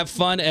later. Have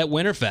fun at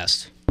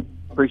Winterfest.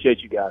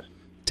 Appreciate you guys.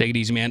 Take it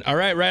easy, man. All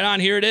right, right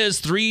on. Here it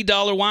is.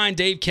 $3 wine.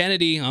 Dave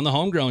Kennedy on the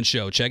Homegrown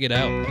Show. Check it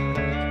out.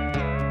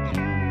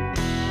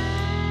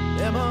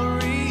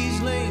 Memories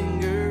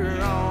linger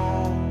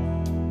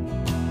on,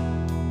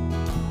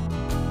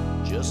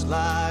 just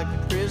like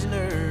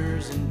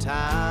prisoners in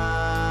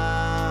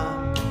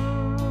time,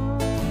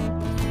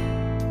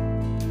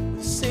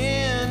 with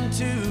sin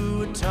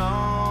to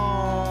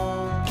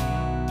atone,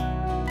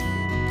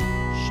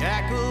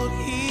 shackled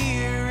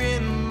here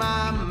in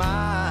my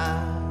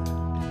mind.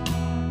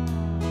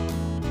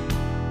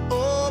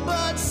 Oh,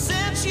 but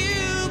since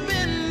you've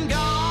been gone,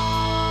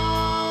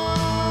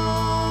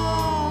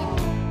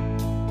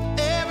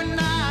 every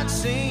night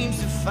seems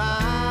to find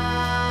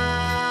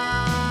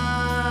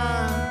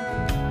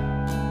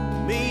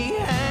me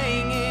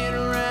hanging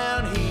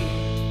around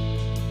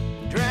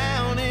here,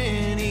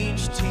 drowning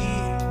each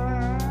tear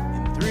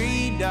in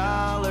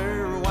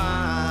 $3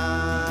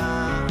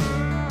 wine.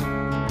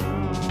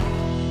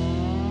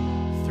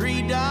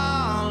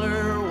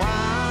 $3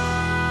 wine,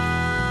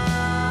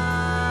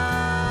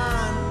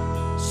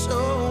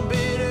 so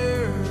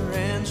bitter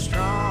and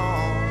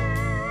strong,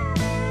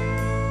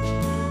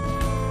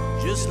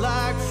 just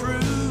like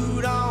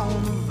fruit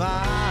on the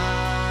vine.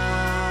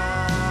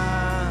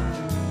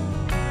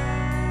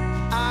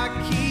 I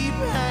keep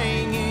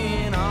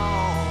hanging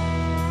on,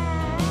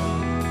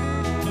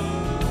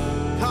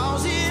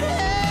 'cause it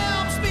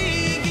helps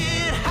me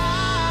get high.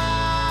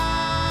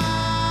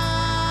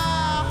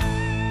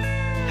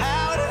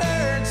 How it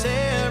hurts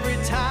every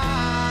time,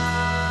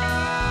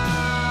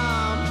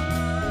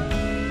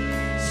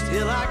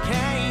 still I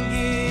can't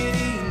get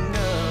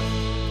enough.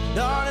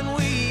 Darling,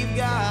 we've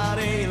got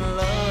a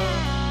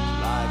love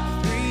like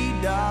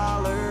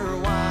 $3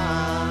 wine.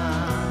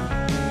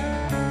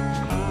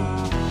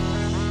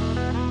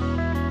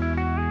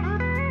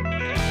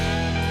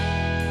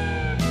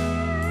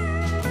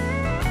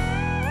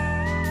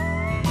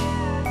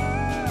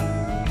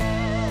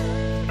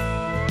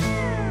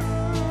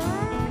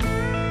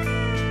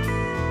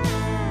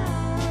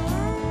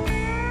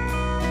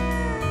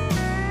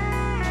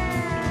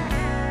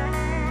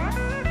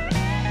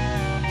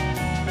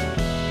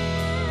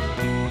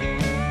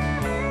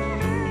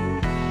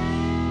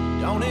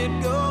 Don't it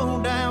go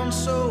down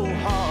so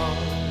hard,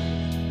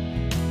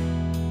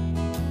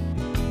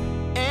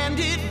 and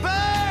it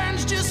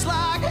burns just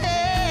like hell.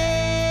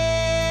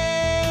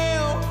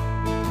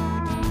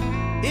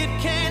 It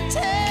can't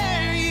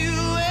tear you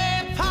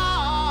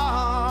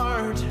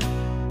apart,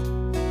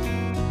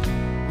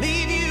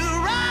 leave you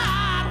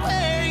right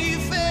where you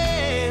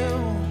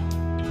fell.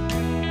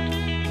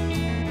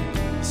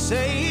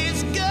 Say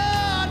it's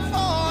good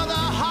for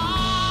the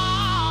heart.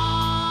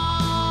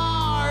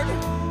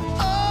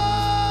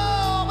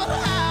 Oh, but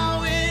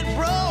how it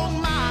broke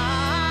mine.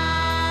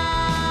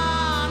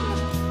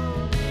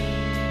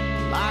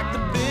 Like the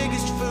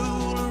biggest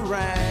fool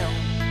around,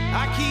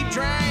 I keep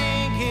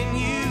drinking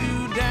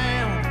you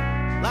down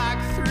like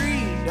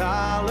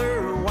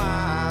 $3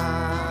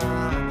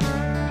 wine.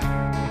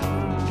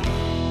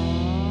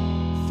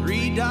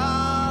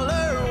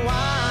 $3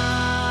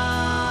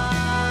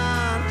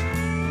 wine,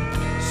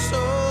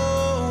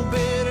 so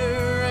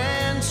bitter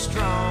and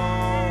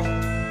strong,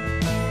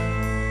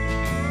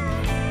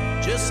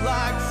 just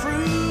like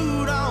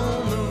fruit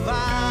on the vine.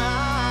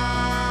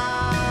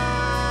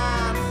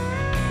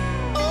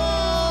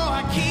 Oh,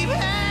 I keep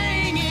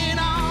hanging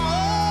on,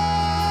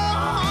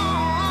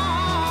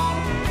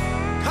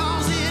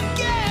 'cause it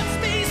gets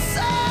me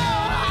so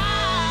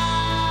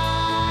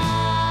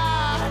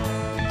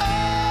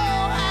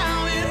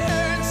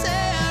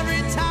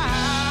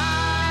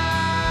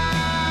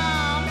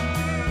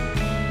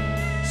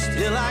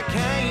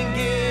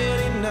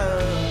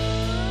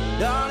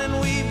darling,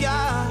 we've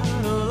got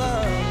a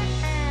love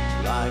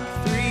like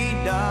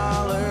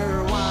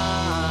 $3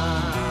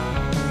 wine.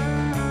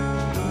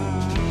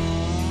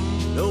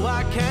 No,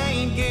 I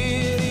can't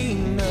get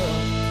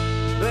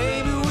enough,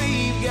 baby,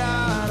 we've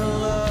got a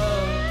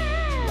love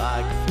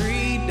like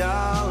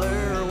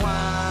 $3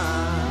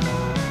 wine.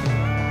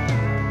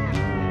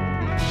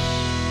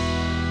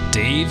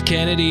 Dave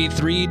Kennedy,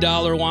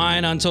 $3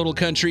 Wine on Total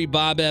Country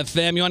Bob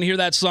FM. You want to hear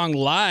that song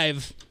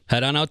live?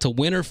 Head on out to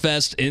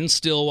Winterfest in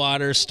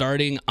Stillwater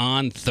starting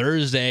on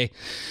Thursday.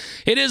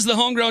 It is the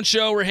Homegrown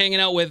Show. We're hanging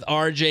out with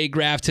RJ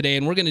Graff today,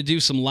 and we're going to do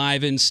some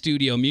live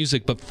in-studio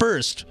music. But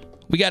first,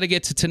 we got to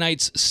get to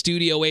tonight's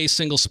Studio A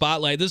single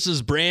spotlight. This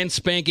is brand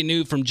spanking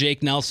new from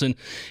Jake Nelson.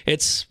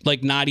 It's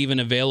like not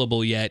even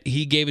available yet.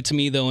 He gave it to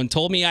me, though, and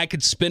told me I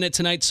could spin it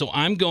tonight, so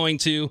I'm going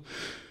to.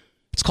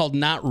 It's called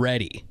Not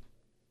Ready.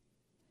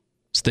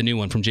 It's the new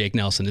one from Jake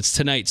Nelson. It's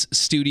tonight's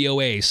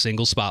Studio A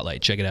single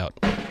spotlight. Check it out.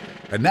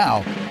 And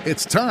now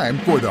it's time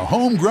for the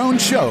Homegrown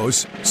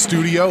Show's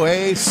Studio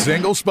A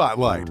Single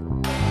Spotlight.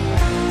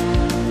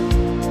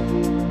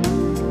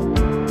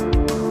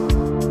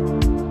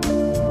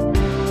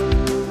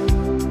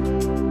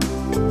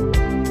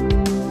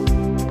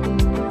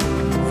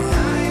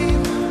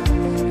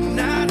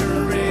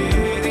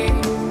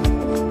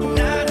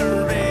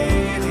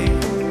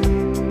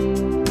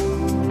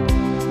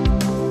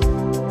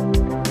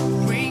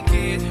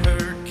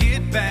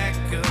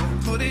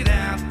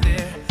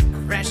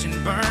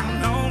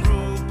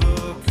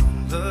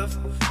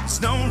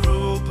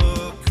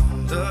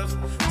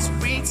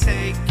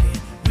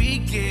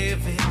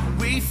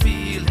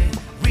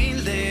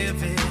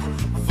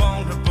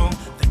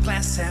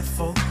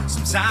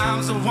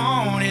 Sometimes I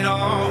want it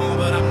all,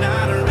 but I'm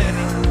not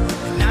ready,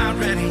 not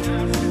ready.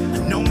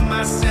 I know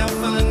myself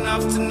well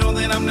enough to know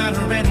that I'm not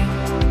ready.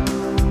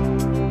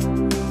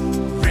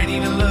 Ready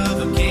to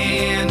love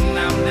again,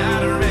 I'm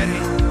not ready,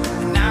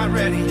 not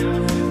ready.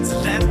 To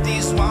let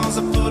these walls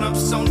I put up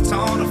so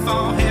tall to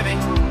fall heavy.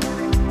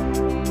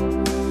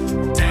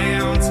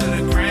 Down to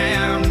the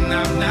ground,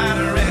 I'm not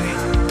ready,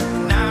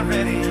 not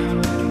ready.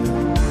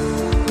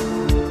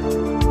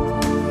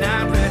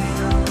 Not ready.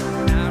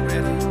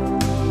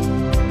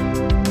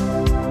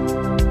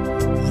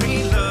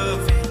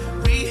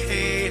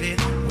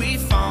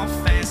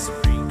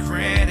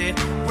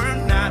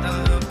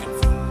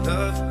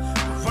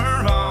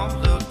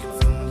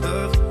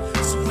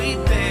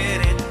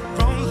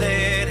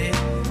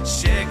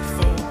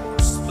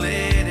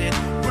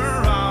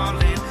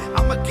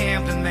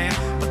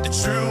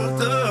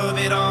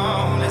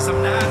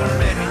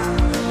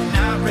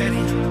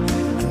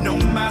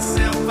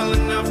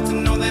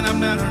 I'm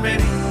not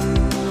ready,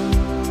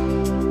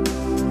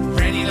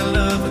 ready to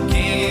love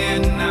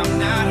again. I'm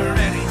not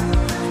ready,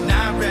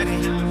 not ready.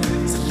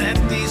 To let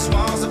these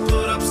walls I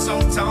put up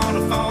so tall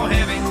to fall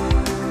heavy.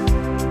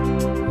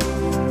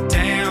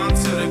 Down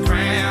to the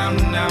ground,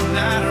 I'm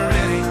not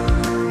ready,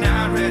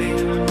 not ready.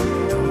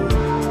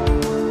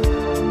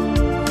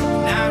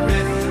 Not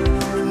ready,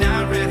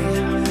 not ready,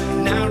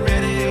 not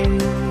ready.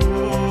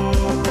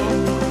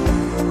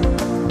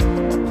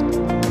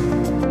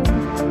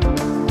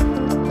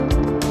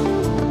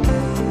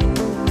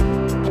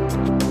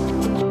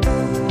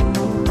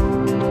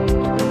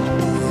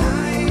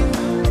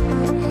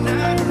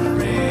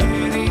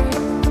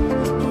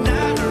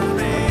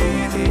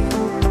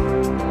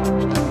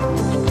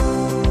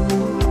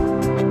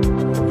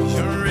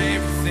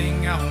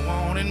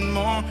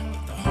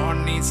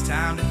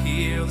 Time to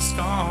heal the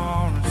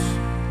scars.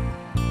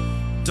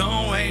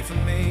 Don't wait for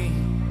me.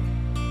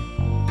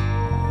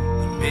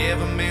 I'm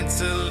never meant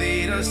to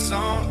lead a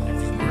song.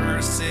 Every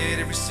word said,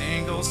 every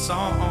single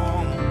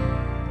song.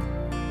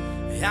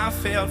 I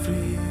felt for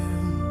you,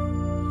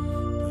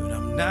 but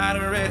I'm not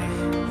ready,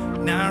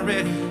 not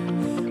ready.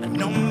 I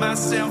know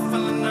myself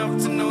well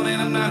enough to know that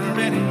I'm not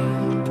ready.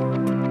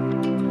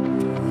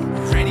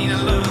 Ready to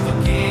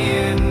love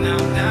again.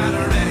 I'm not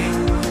ready,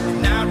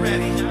 not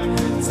ready.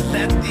 To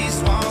let these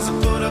walls I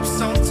put up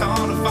so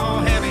tall to fall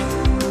heavy.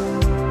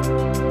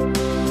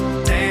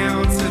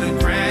 Down to the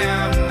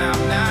ground,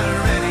 I'm not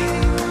ready,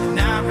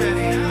 not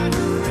ready.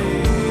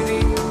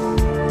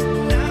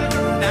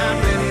 Not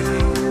ready,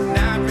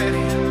 not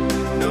ready,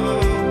 no.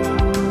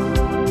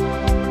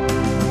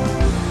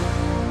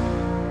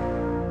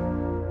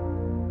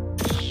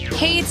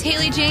 Hey, it's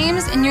Haley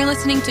James, and you're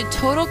listening to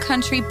Total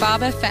Country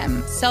Bob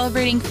FM,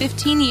 celebrating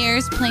 15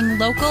 years playing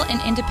local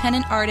and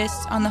independent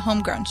artists on the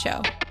Homegrown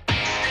Show.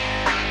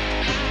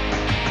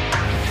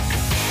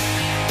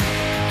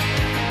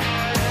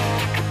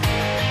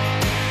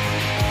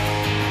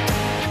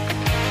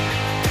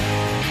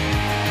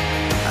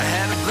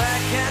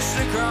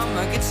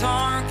 My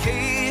guitar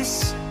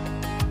case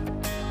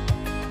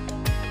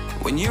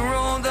when you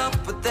rolled up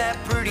with that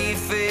pretty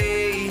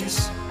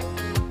face.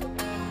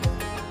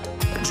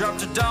 I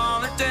dropped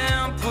 $1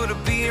 down, put a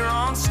beer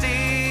on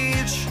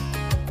stage.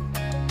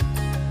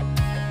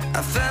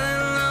 I fell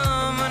in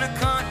love when I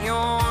caught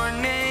your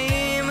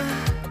name.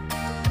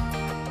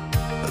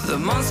 The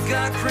months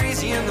got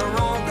crazy and the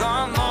road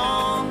got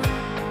long.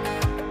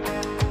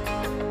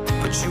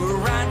 but you were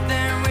right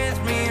there with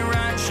me,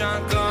 right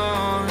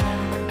shotgun.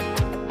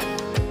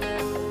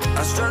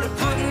 I started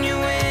putting you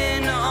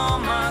into all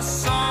my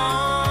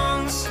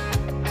songs,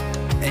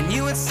 and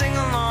you would sing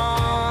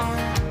along.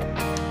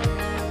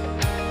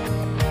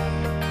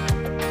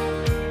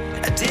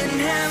 I didn't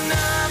have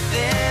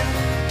nothing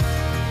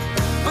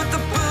but the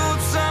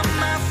boots on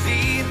my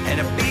feet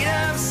and a beat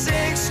up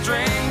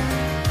 6-string,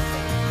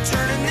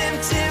 turning them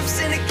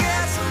tips into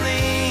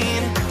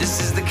gasoline. This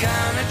is the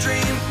kind of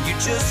dream you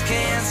just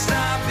can't stop.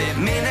 It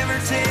may never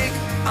take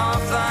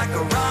off like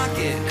a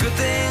rocket. Good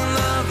thing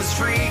love is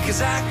free,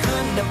 'cause I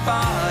couldn't have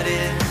bought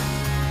it.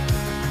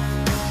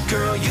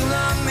 Girl, you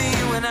loved me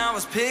when I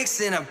was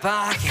pics in a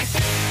pocket.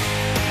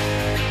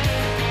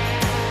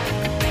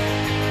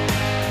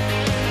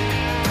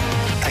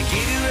 I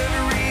gave you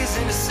every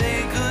reason to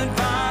say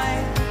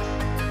goodbye,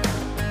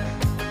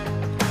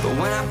 but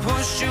when I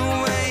pushed you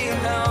away, you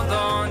held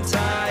on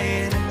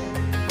tight.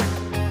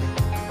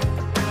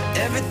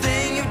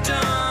 Everything you've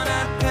done,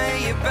 I'd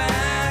pay you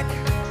back,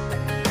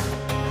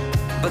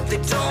 but they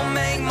don't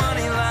make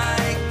money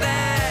like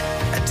that.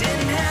 I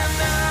didn't have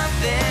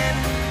nothing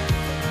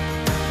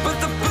but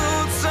the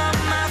boots on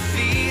my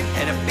feet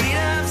and a beat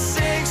up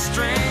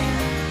 6-string,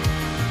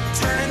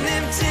 turning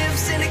them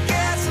tips into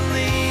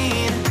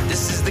gasoline.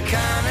 This is the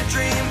kind of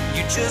dream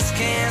you just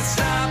can't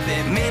stop.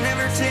 It may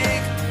never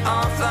take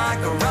off like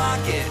a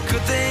rocket.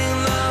 Good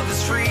thing love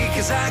is free,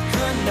 'cause I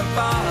couldn't have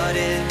bought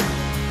it.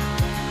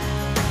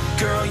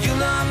 Girl, you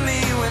loved me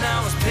when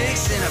I was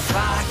pics in a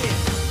pocket.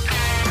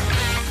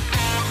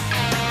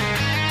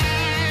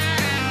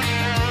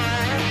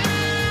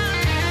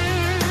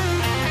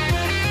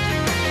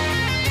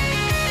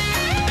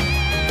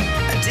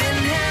 I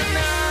didn't have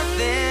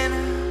nothing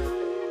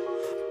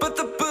but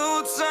the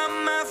boots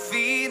on my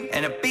feet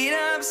and a beat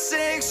up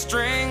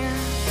 6-string,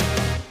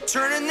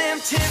 turning them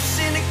tips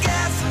into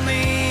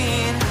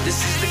gasoline. This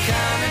is the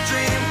kind of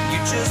dream you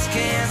just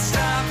can't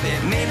stop.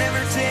 It may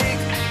never take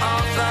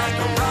off like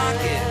a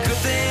rocket.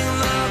 Good thing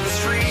love is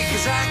free,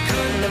 'cause I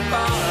couldn't have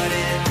bought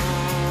it.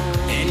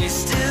 And you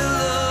still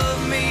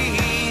love me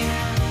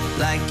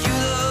like you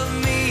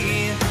loved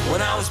me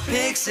when I was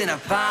pics in a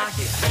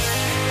pocket.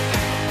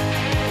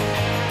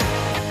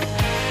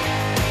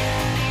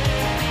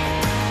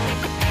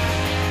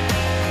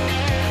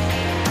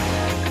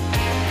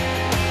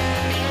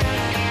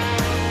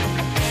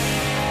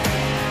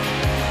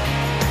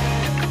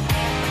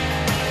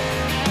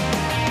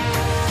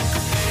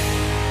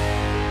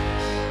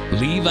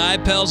 Levi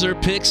Pelzer,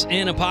 picks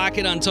in a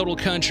pocket on Total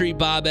Country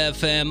Bob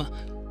FM.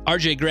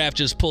 RJ Graff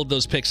just pulled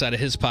those picks out of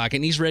his pocket,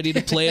 and he's ready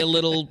to play a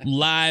little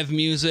live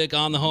music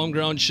on the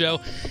Homegrown show.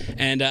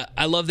 And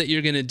I love that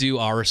you're going to do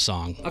our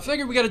song. I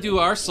figured we got to do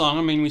our song.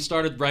 I mean, we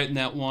started writing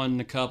that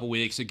one a couple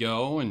weeks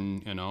ago,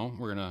 and, you know,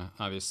 we're going to,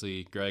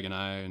 obviously, Greg and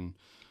I and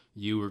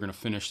you were going to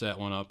finish that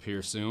one up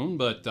here soon.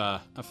 But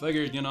I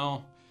figured, you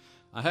know,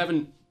 I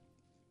haven't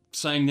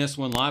sang this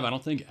one live, I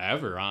don't think,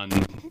 ever on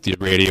the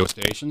radio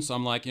station. So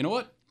I'm like, you know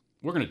what?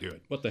 We're going to do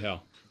it. What the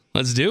hell?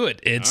 Let's do it.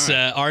 It's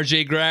right.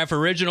 RJ Graff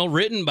original,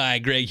 written by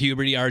Greg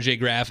Huberty, RJ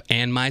Graff,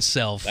 and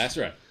myself. That's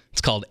right.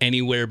 It's called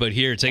Anywhere But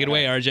Here. Take it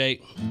away,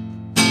 RJ.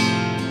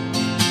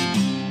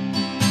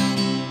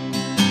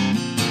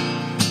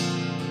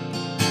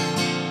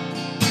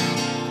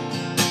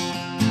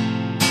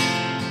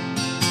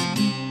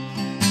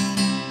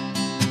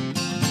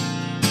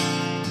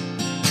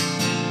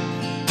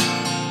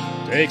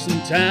 Take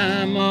some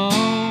time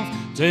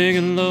off, take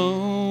a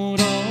load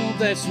off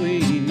that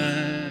sweet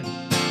mind.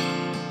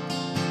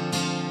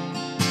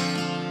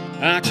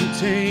 I can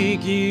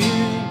take you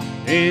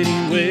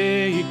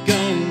anywhere you're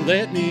gonna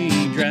let me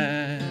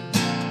drive.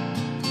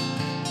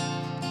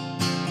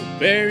 We'll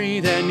bury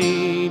that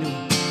needle,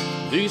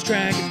 lose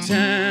track of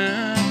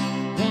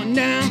time, run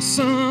down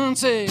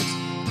sunsets,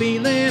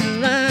 feeling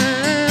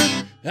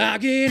alive. I'll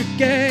get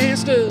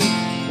gassed up,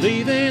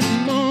 leave in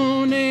the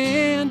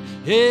morning,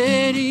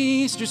 head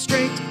east or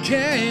straight to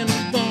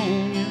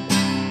California.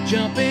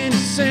 Jump in the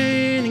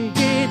sand and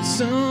get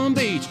some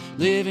beach,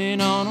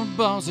 living on a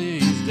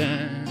boss's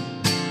dime.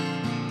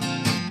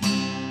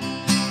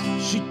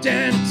 Shoot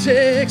down to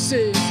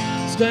Texas,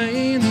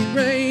 stay in the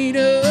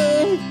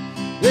Laredo,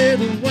 where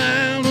the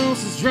wild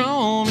horses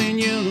roam in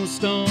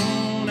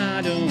Yellowstone.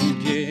 I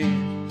don't care,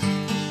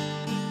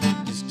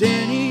 just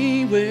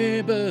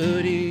anywhere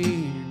but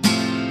here.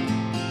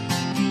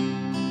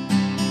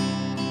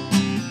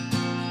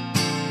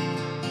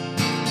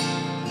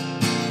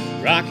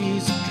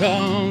 Rockies are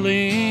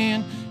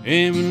calling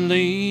and we're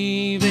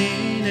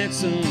leaving at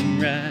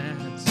sunrise.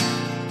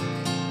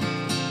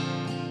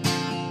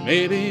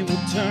 Maybe we'll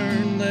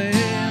turn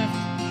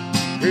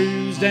left,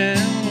 cruise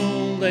down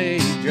Old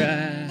Lake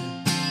Drive.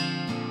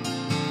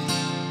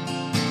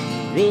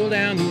 Roll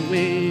down the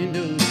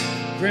window,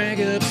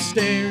 crank up the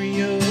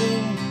stereo,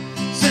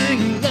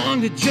 sing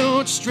along to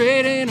George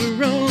Strait and the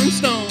Rolling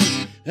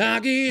Stones. I'll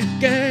get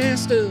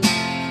gassed up,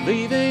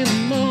 leave in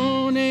the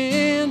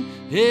morning,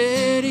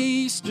 head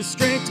east or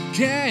straight to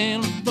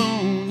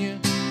California.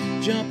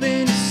 Jump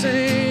in the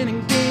sand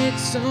and get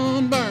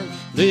sunburned,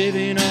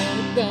 living on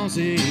a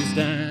boss's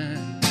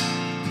dime.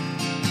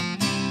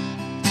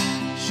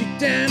 She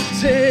down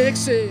to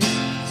Texas,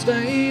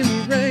 stay in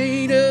the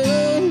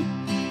Laredo,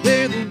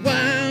 where the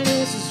wild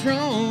horses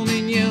roam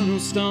in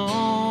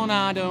Yellowstone.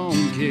 I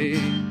don't care,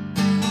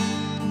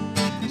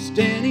 just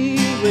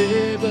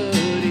anywhere,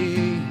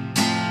 buddy.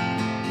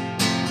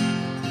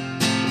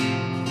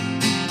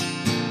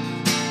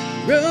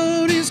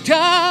 Road is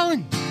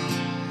calling,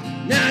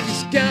 and I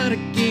just gotta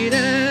get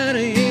out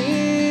of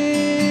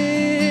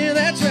here.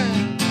 That's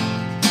right.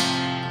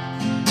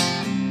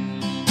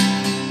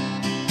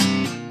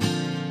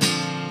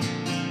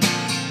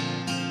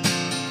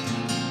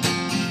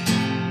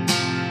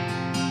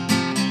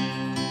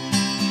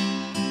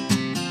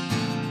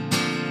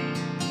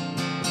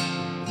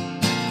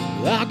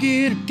 I'll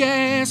get a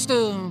gas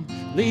stove,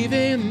 leave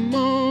in the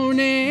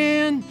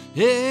morning,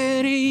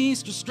 head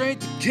east or straight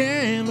to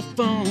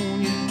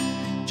California.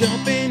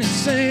 Jump in the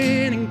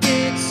sand and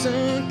get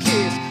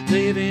sun-kissed,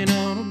 living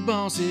on a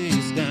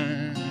boss's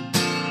dime.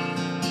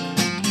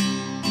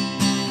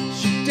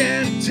 Shoot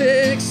down to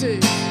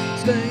Texas,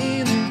 stay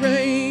in the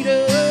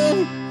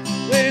Laredo,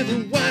 where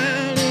the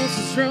wild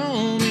horses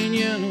roam in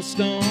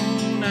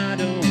Yellowstone. I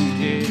don't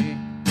care,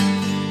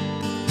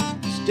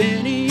 just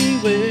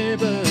anywhere,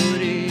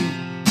 buddy.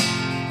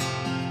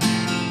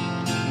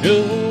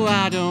 No,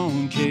 I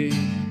don't care,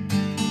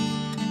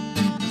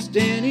 just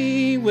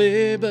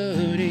anywhere,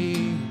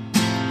 buddy.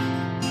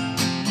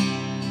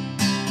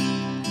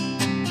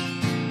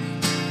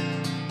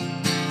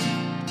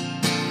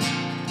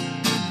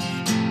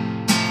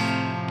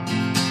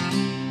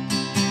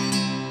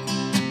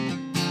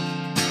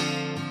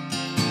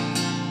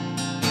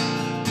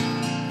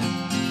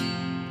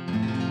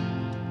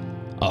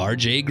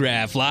 RJ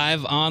Graff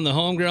live on the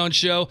Homegrown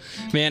Show.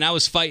 Man, I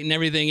was fighting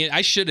everything. I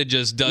should have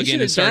just dug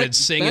in and started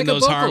singing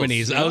those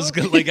harmonies. You know? I was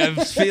like, I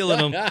was feeling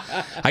them.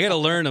 I got to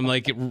learn them,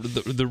 like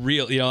the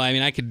real. You know, I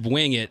mean, I could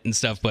wing it and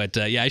stuff, but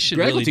yeah, I should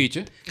Greg really will teach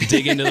you.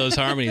 Dig into those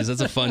harmonies.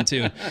 That's a fun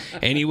tune.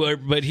 Anywhere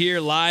but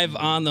here, live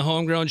on the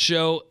Homegrown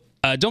Show.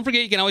 Don't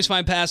forget, you can always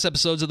find past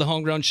episodes of The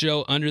Homegrown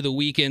Show under the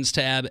Weekends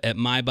tab at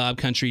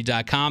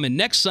mybobcountry.com. And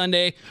next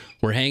Sunday,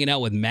 we're hanging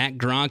out with Matt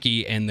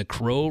Gronke and the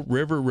Crow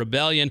River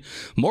Rebellion.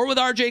 More with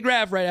RJ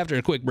Graff right after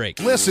a quick break.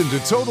 Listen to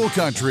Total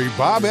Country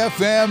Bob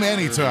FM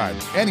anytime,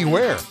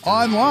 anywhere,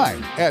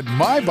 online at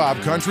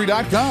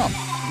mybobcountry.com.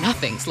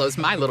 Nothing slows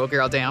my little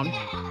girl down,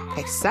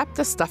 except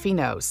a stuffy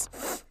nose.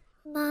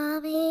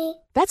 Mommy.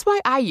 That's why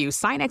I use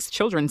Sinex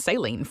Children's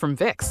Saline from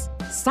Vicks.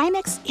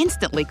 Sinex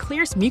instantly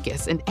clears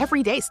mucus in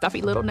everyday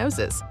stuffy little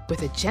noses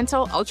with a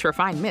gentle,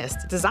 ultra-fine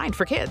mist designed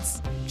for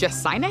kids.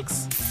 Just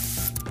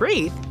Sinex?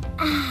 Breathe.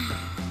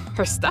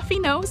 Her stuffy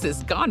nose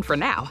is gone for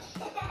now.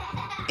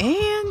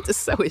 And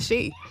so is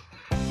she.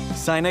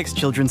 Sinex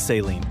Children's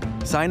Saline.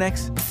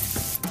 Sinex,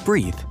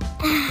 breathe.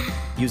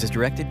 Use as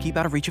directed. Keep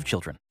out of reach of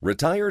children.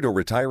 Retired or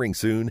retiring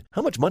soon?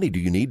 How much money do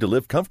you need to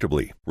live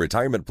comfortably?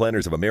 Retirement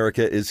Planners of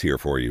America is here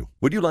for you.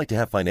 Would you like to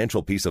have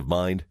financial peace of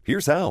mind?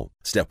 Here's how.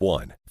 Step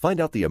 1.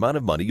 Find out the amount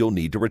of money you'll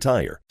need to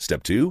retire.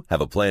 Step 2.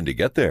 Have a plan to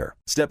get there.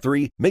 Step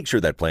 3. Make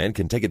sure that plan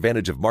can take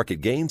advantage of market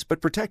gains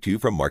but protect you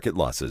from market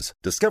losses.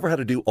 Discover how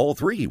to do all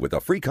three with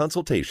a free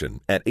consultation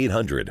at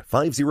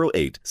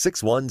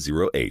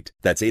 800-508-6108.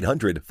 That's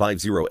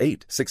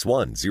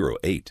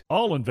 800-508-6108.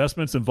 All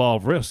investments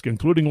involve risk,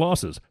 including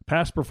losses.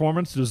 Past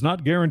performance does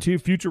not guarantee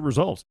future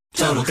results.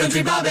 Total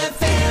Country Bob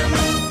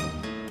FM.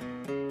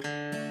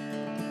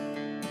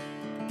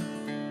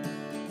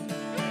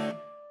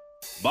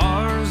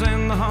 Bars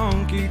and the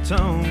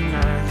honky-tonk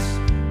nights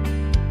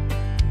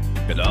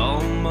could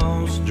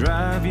almost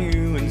drive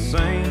you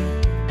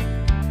insane.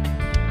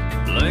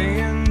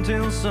 Playing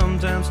till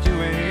sometimes 2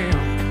 a.m.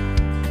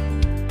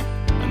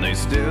 and they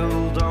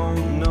still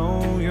don't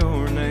know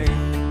your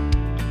name.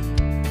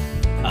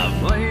 I've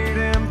played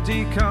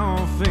empty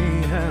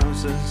coffee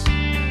houses.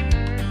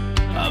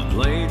 I've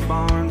played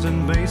barns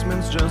and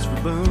basements just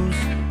for booze.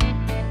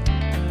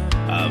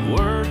 I've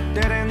worked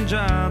dead-end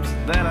jobs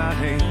that I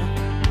hate.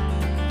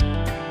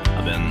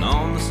 I've been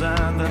on the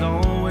side that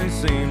always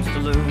seems to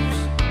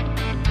lose.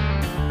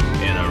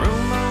 In a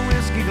room of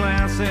whiskey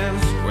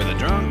glasses where the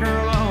drunk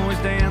girl always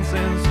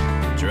dances,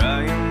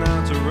 trying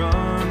not to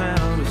run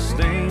out of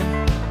steam.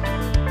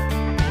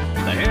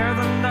 They hear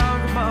the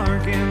dog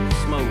barking,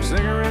 smoke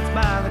cigarettes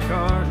by the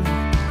carton,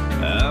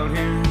 out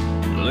here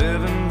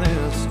living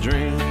this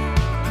dream.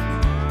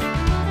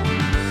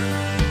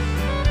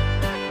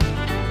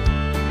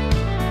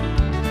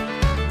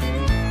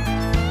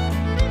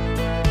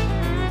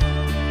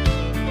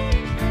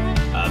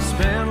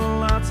 Spent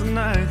lots of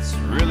nights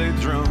really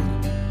drunk,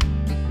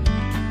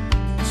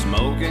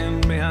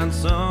 smoking behind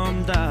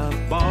some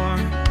dive bar.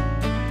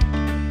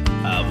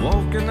 I've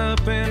woken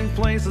up in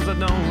places I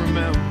don't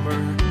remember,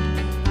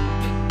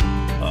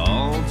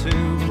 all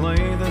to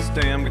play this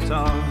damn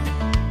guitar.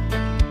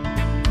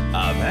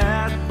 I've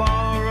had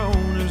bar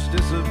owners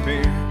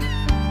disappear,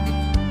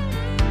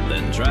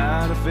 then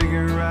try to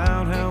figure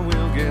out how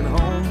we'll get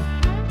home.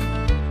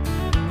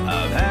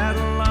 I've had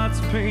lots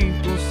of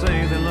people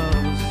say they love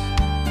us,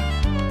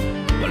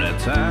 at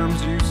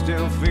times you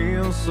still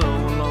feel so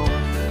alone.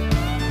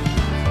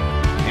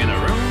 In a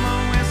room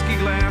of whiskey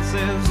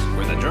glasses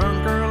where the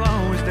drunk girl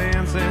always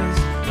dances,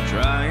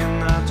 trying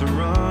not to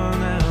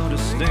run out of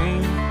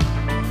steam.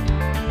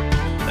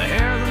 The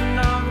hair of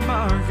the dog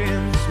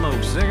barking,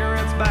 smoke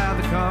cigarettes by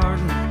the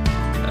carton,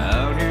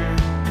 out here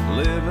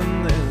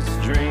living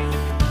this dream.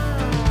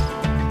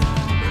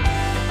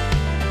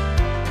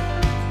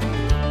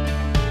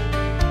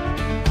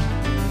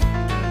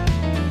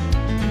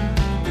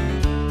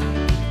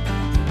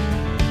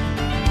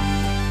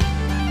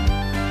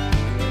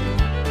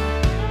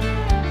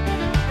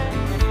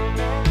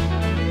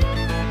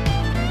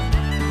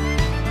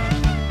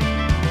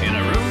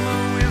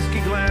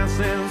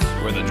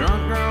 Where the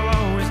drunk girl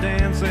always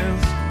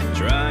dances,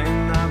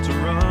 trying not to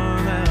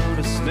run out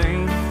of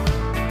steam.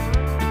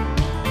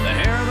 The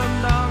hair of the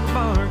dog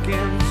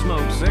barking,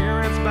 smoke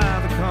cigarettes by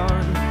the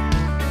carton,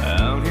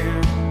 out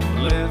here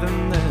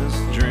living this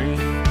dream.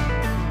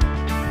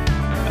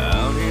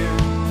 Out here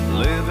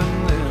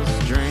living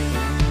this dream.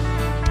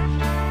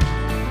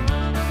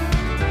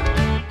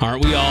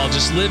 Aren't we all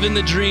just living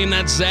the dream?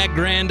 That's Zach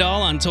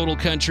Grandal on Total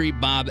Country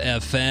Bob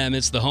FM.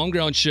 It's the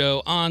Homegrown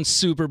Show on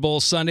Super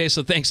Bowl Sunday.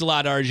 So thanks a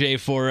lot, RJ,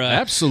 for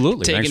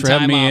absolutely taking thanks for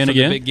time having me off in for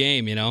again. the big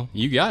game. You know,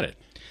 you got it.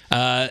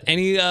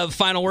 Any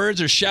final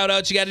words or shout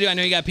outs you got to do? I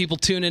know you got people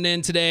tuning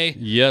in today.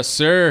 Yes,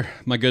 sir.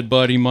 My good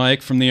buddy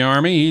Mike from the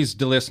Army,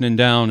 he's listening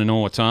down in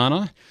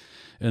Owatonna.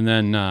 And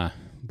then a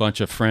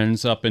bunch of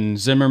friends up in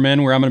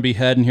Zimmerman, where I'm going to be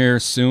heading here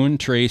soon,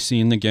 Tracy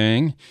and the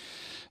gang.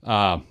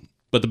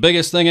 But the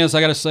biggest thing is, I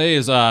got to say,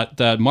 is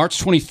that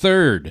March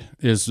 23rd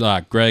is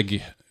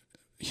Greg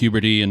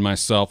Huberty and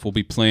myself will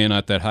be playing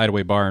at that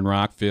Hideaway Bar in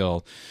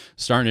Rockville,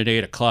 starting at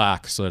 8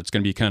 o'clock. So it's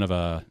going to be kind of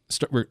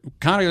we're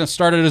kind of going to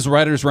start it as a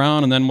writer's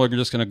round, and then we're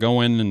just going to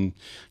go in and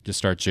just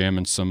start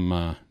jamming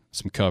some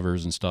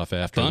covers and stuff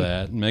after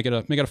that, and make it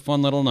a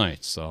fun little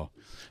night. So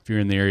if you're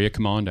in the area,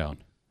 come on down.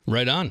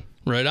 Right on.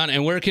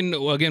 And where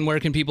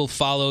can people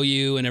follow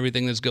you and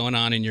everything that's going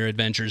on in your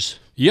adventures?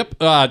 Yep.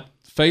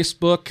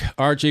 Facebook,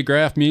 RJ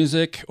Graff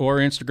Music, or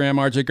Instagram,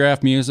 RJ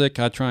Graff Music.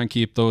 I try and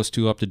keep those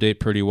two up to date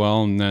pretty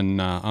well. And then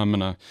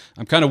I'm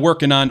kind of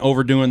working on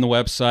overdoing the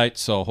website.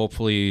 So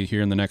hopefully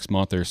here in the next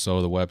month or so,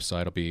 the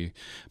website will be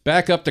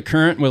back up to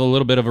current with a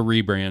little bit of a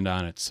rebrand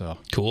on it. So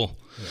cool.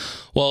 Yeah.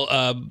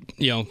 Well,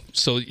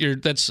 so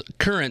that's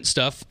current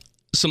stuff.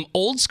 Some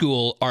old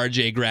school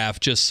RJ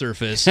Graff just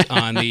surfaced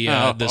on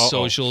the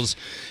socials.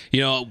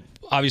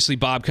 Obviously,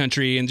 Bob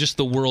Country and just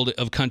the world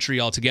of country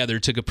altogether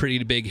took a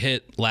pretty big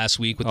hit last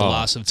week with the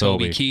loss of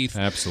Toby Keith.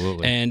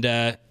 Absolutely.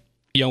 And,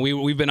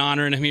 we've been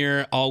honoring him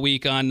here all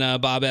week on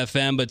Bob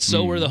FM, but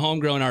so were the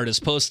homegrown artists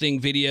posting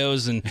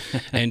videos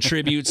and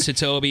tributes to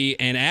Toby.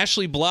 And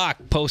Ashley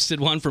Block posted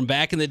one from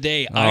back in the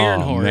day,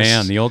 Iron Horse.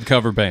 Man, the old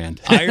cover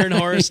band. Iron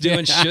Horse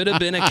doing Should Have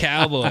Been a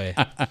Cowboy.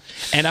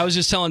 And I was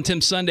just telling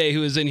Tim Sunday, who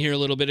was in here a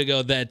little bit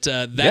ago,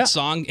 that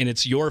song, and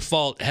It's Your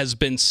Fault, has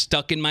been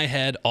stuck in my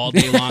head all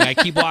day long. I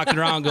keep walking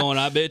around going,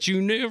 I bet you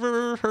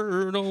never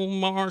heard of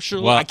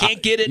Marshall. Well, I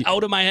can't get it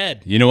out of my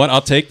head. You know what? I'll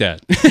take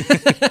that.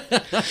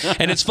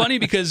 And it's funny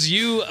because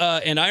you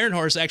and Iron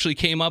Horse actually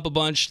came up a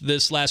bunch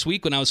this last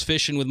week when I was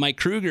fishing with Mike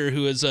Kruger,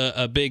 who is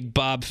a big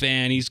Bob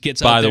fan. He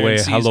gets out there. By the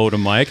way, hello to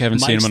Mike. Haven't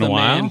seen him in a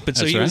while. But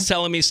so he was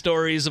telling me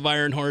stories of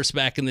Iron Horse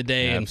back in the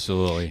day.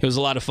 Absolutely. And it was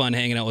a lot of fun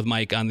hanging out with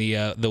Mike on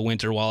the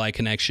Winter Walleye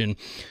Connection.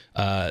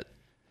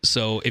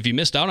 So if you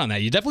missed out on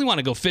that, you definitely want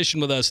to go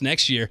fishing with us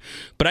next year.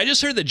 But I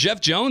just heard that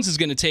Jeff Jones is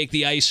going to take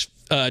the ice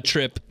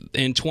trip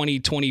in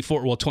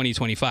 2024, well,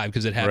 2025,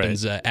 because it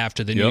happens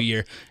after the new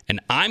year. And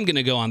I'm going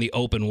to go on the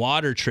open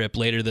water trip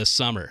later this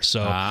summer.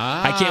 So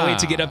I can't wait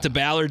to get up to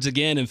Ballards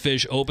again and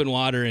fish open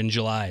water in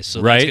July.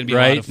 So that's going to be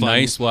a lot of fun.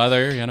 Nice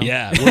weather.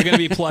 Yeah, we're going to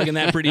be plugging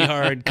that pretty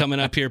hard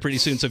coming up here pretty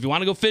soon. So if you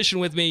want to go fishing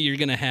with me, you're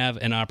going to have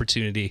an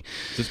opportunity.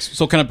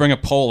 So can I bring a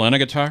pole and a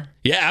guitar?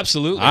 Yeah,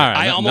 absolutely. All right.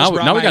 I almost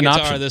brought my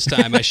guitar this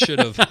time. I should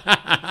have.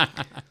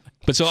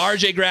 But so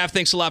RJ Graff,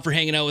 thanks a lot for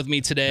hanging out with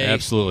me today.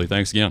 Absolutely.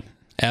 Thanks again.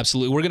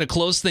 Absolutely. We're going to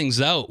close things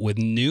out with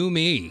New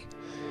Me.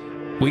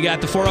 We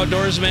got the Four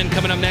Outdoorsmen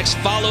coming up next,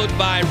 followed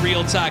by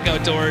Real Talk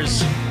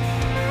Outdoors.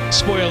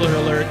 Spoiler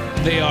alert,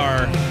 they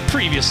are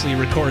previously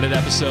recorded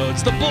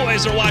episodes. The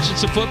boys are watching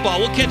some football.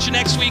 We'll catch you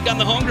next week on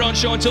the Homegrown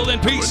Show. Until then,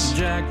 peace. Put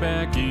the Jack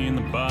back in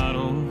the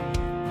bottle.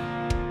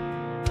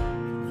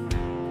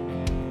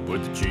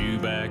 Put the chew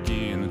back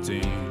in the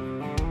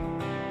tin.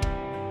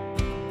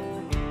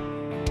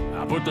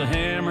 I put the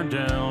hammer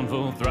down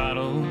full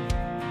throttle.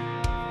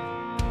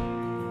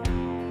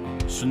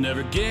 She'll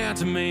never get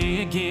to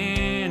me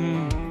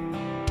again.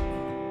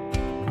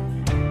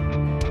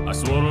 I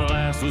swore the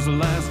last was the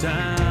last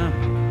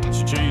time.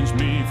 She changed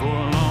me for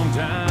a long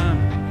time.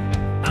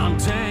 I'm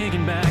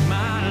taking back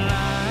my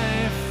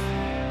life.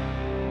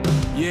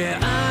 Yeah,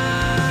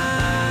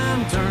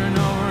 I'm turning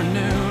over a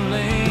new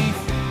leaf.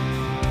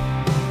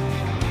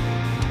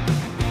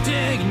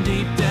 Digging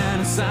deep down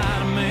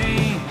inside of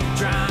me,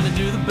 trying to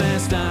do the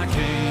best I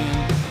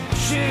can.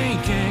 She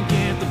can't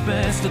get the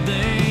best of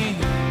thee,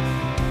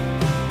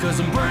 'cause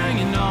I'm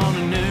bringing on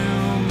a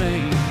new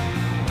me.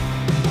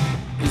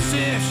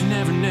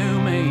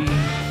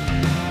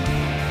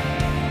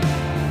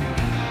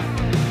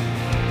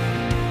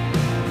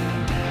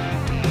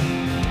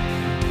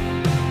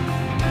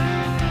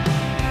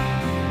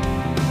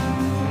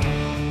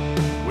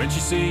 When she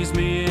sees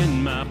me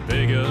in my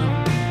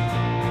pickup,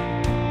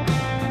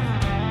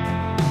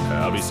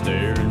 I'll be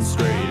staring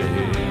straight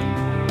ahead.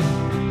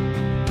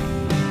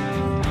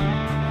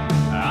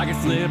 I could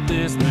flip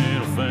this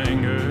middle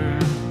finger,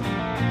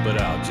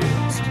 but I'll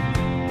just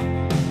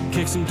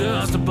kick some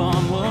dust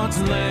upon what's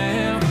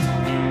left.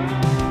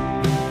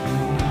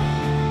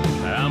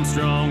 I'm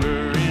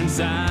stronger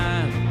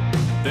inside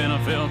than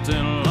I felt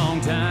in a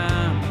long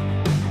time.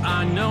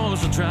 I know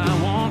she'll try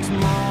once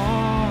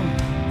more,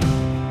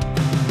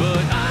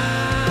 but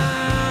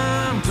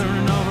I'm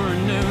turning over a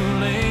new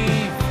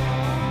leaf,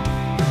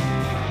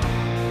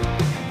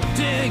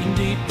 digging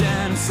deep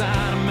down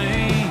inside of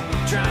me,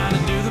 trying to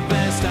do the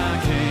best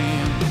I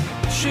can.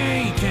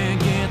 She can't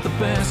get the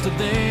best of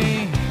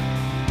thee,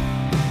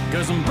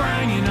 'cause I'm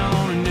bringing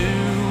on a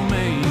new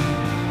me,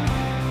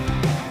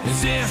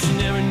 as if she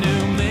never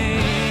knew me.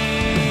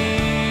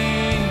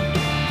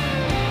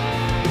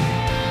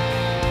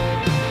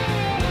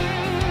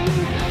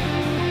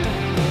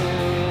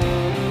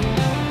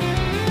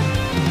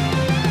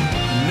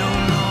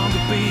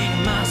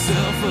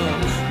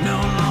 Up, no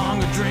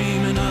longer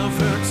dreaming of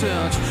her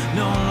touch,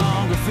 no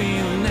longer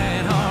feeling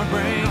that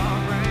heartbreak.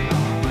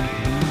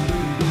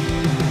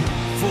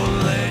 For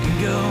letting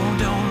go,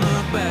 don't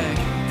look back.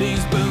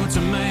 These boots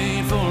are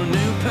made for a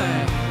new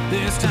pack.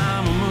 This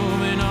time I'm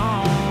moving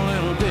on a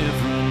little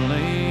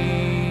differently.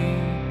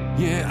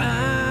 Yeah,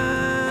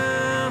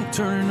 I'm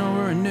turning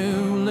over a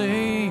new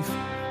leaf,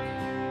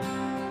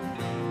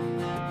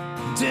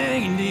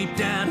 digging deep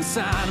down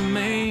inside of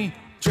me,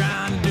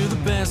 trying to do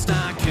the best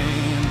I can.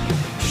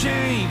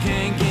 She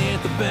can't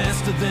get the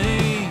best of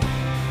thee,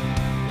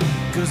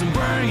 'cause I'm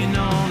bringing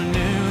on a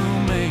new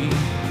me,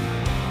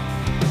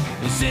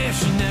 as if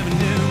she never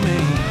knew me.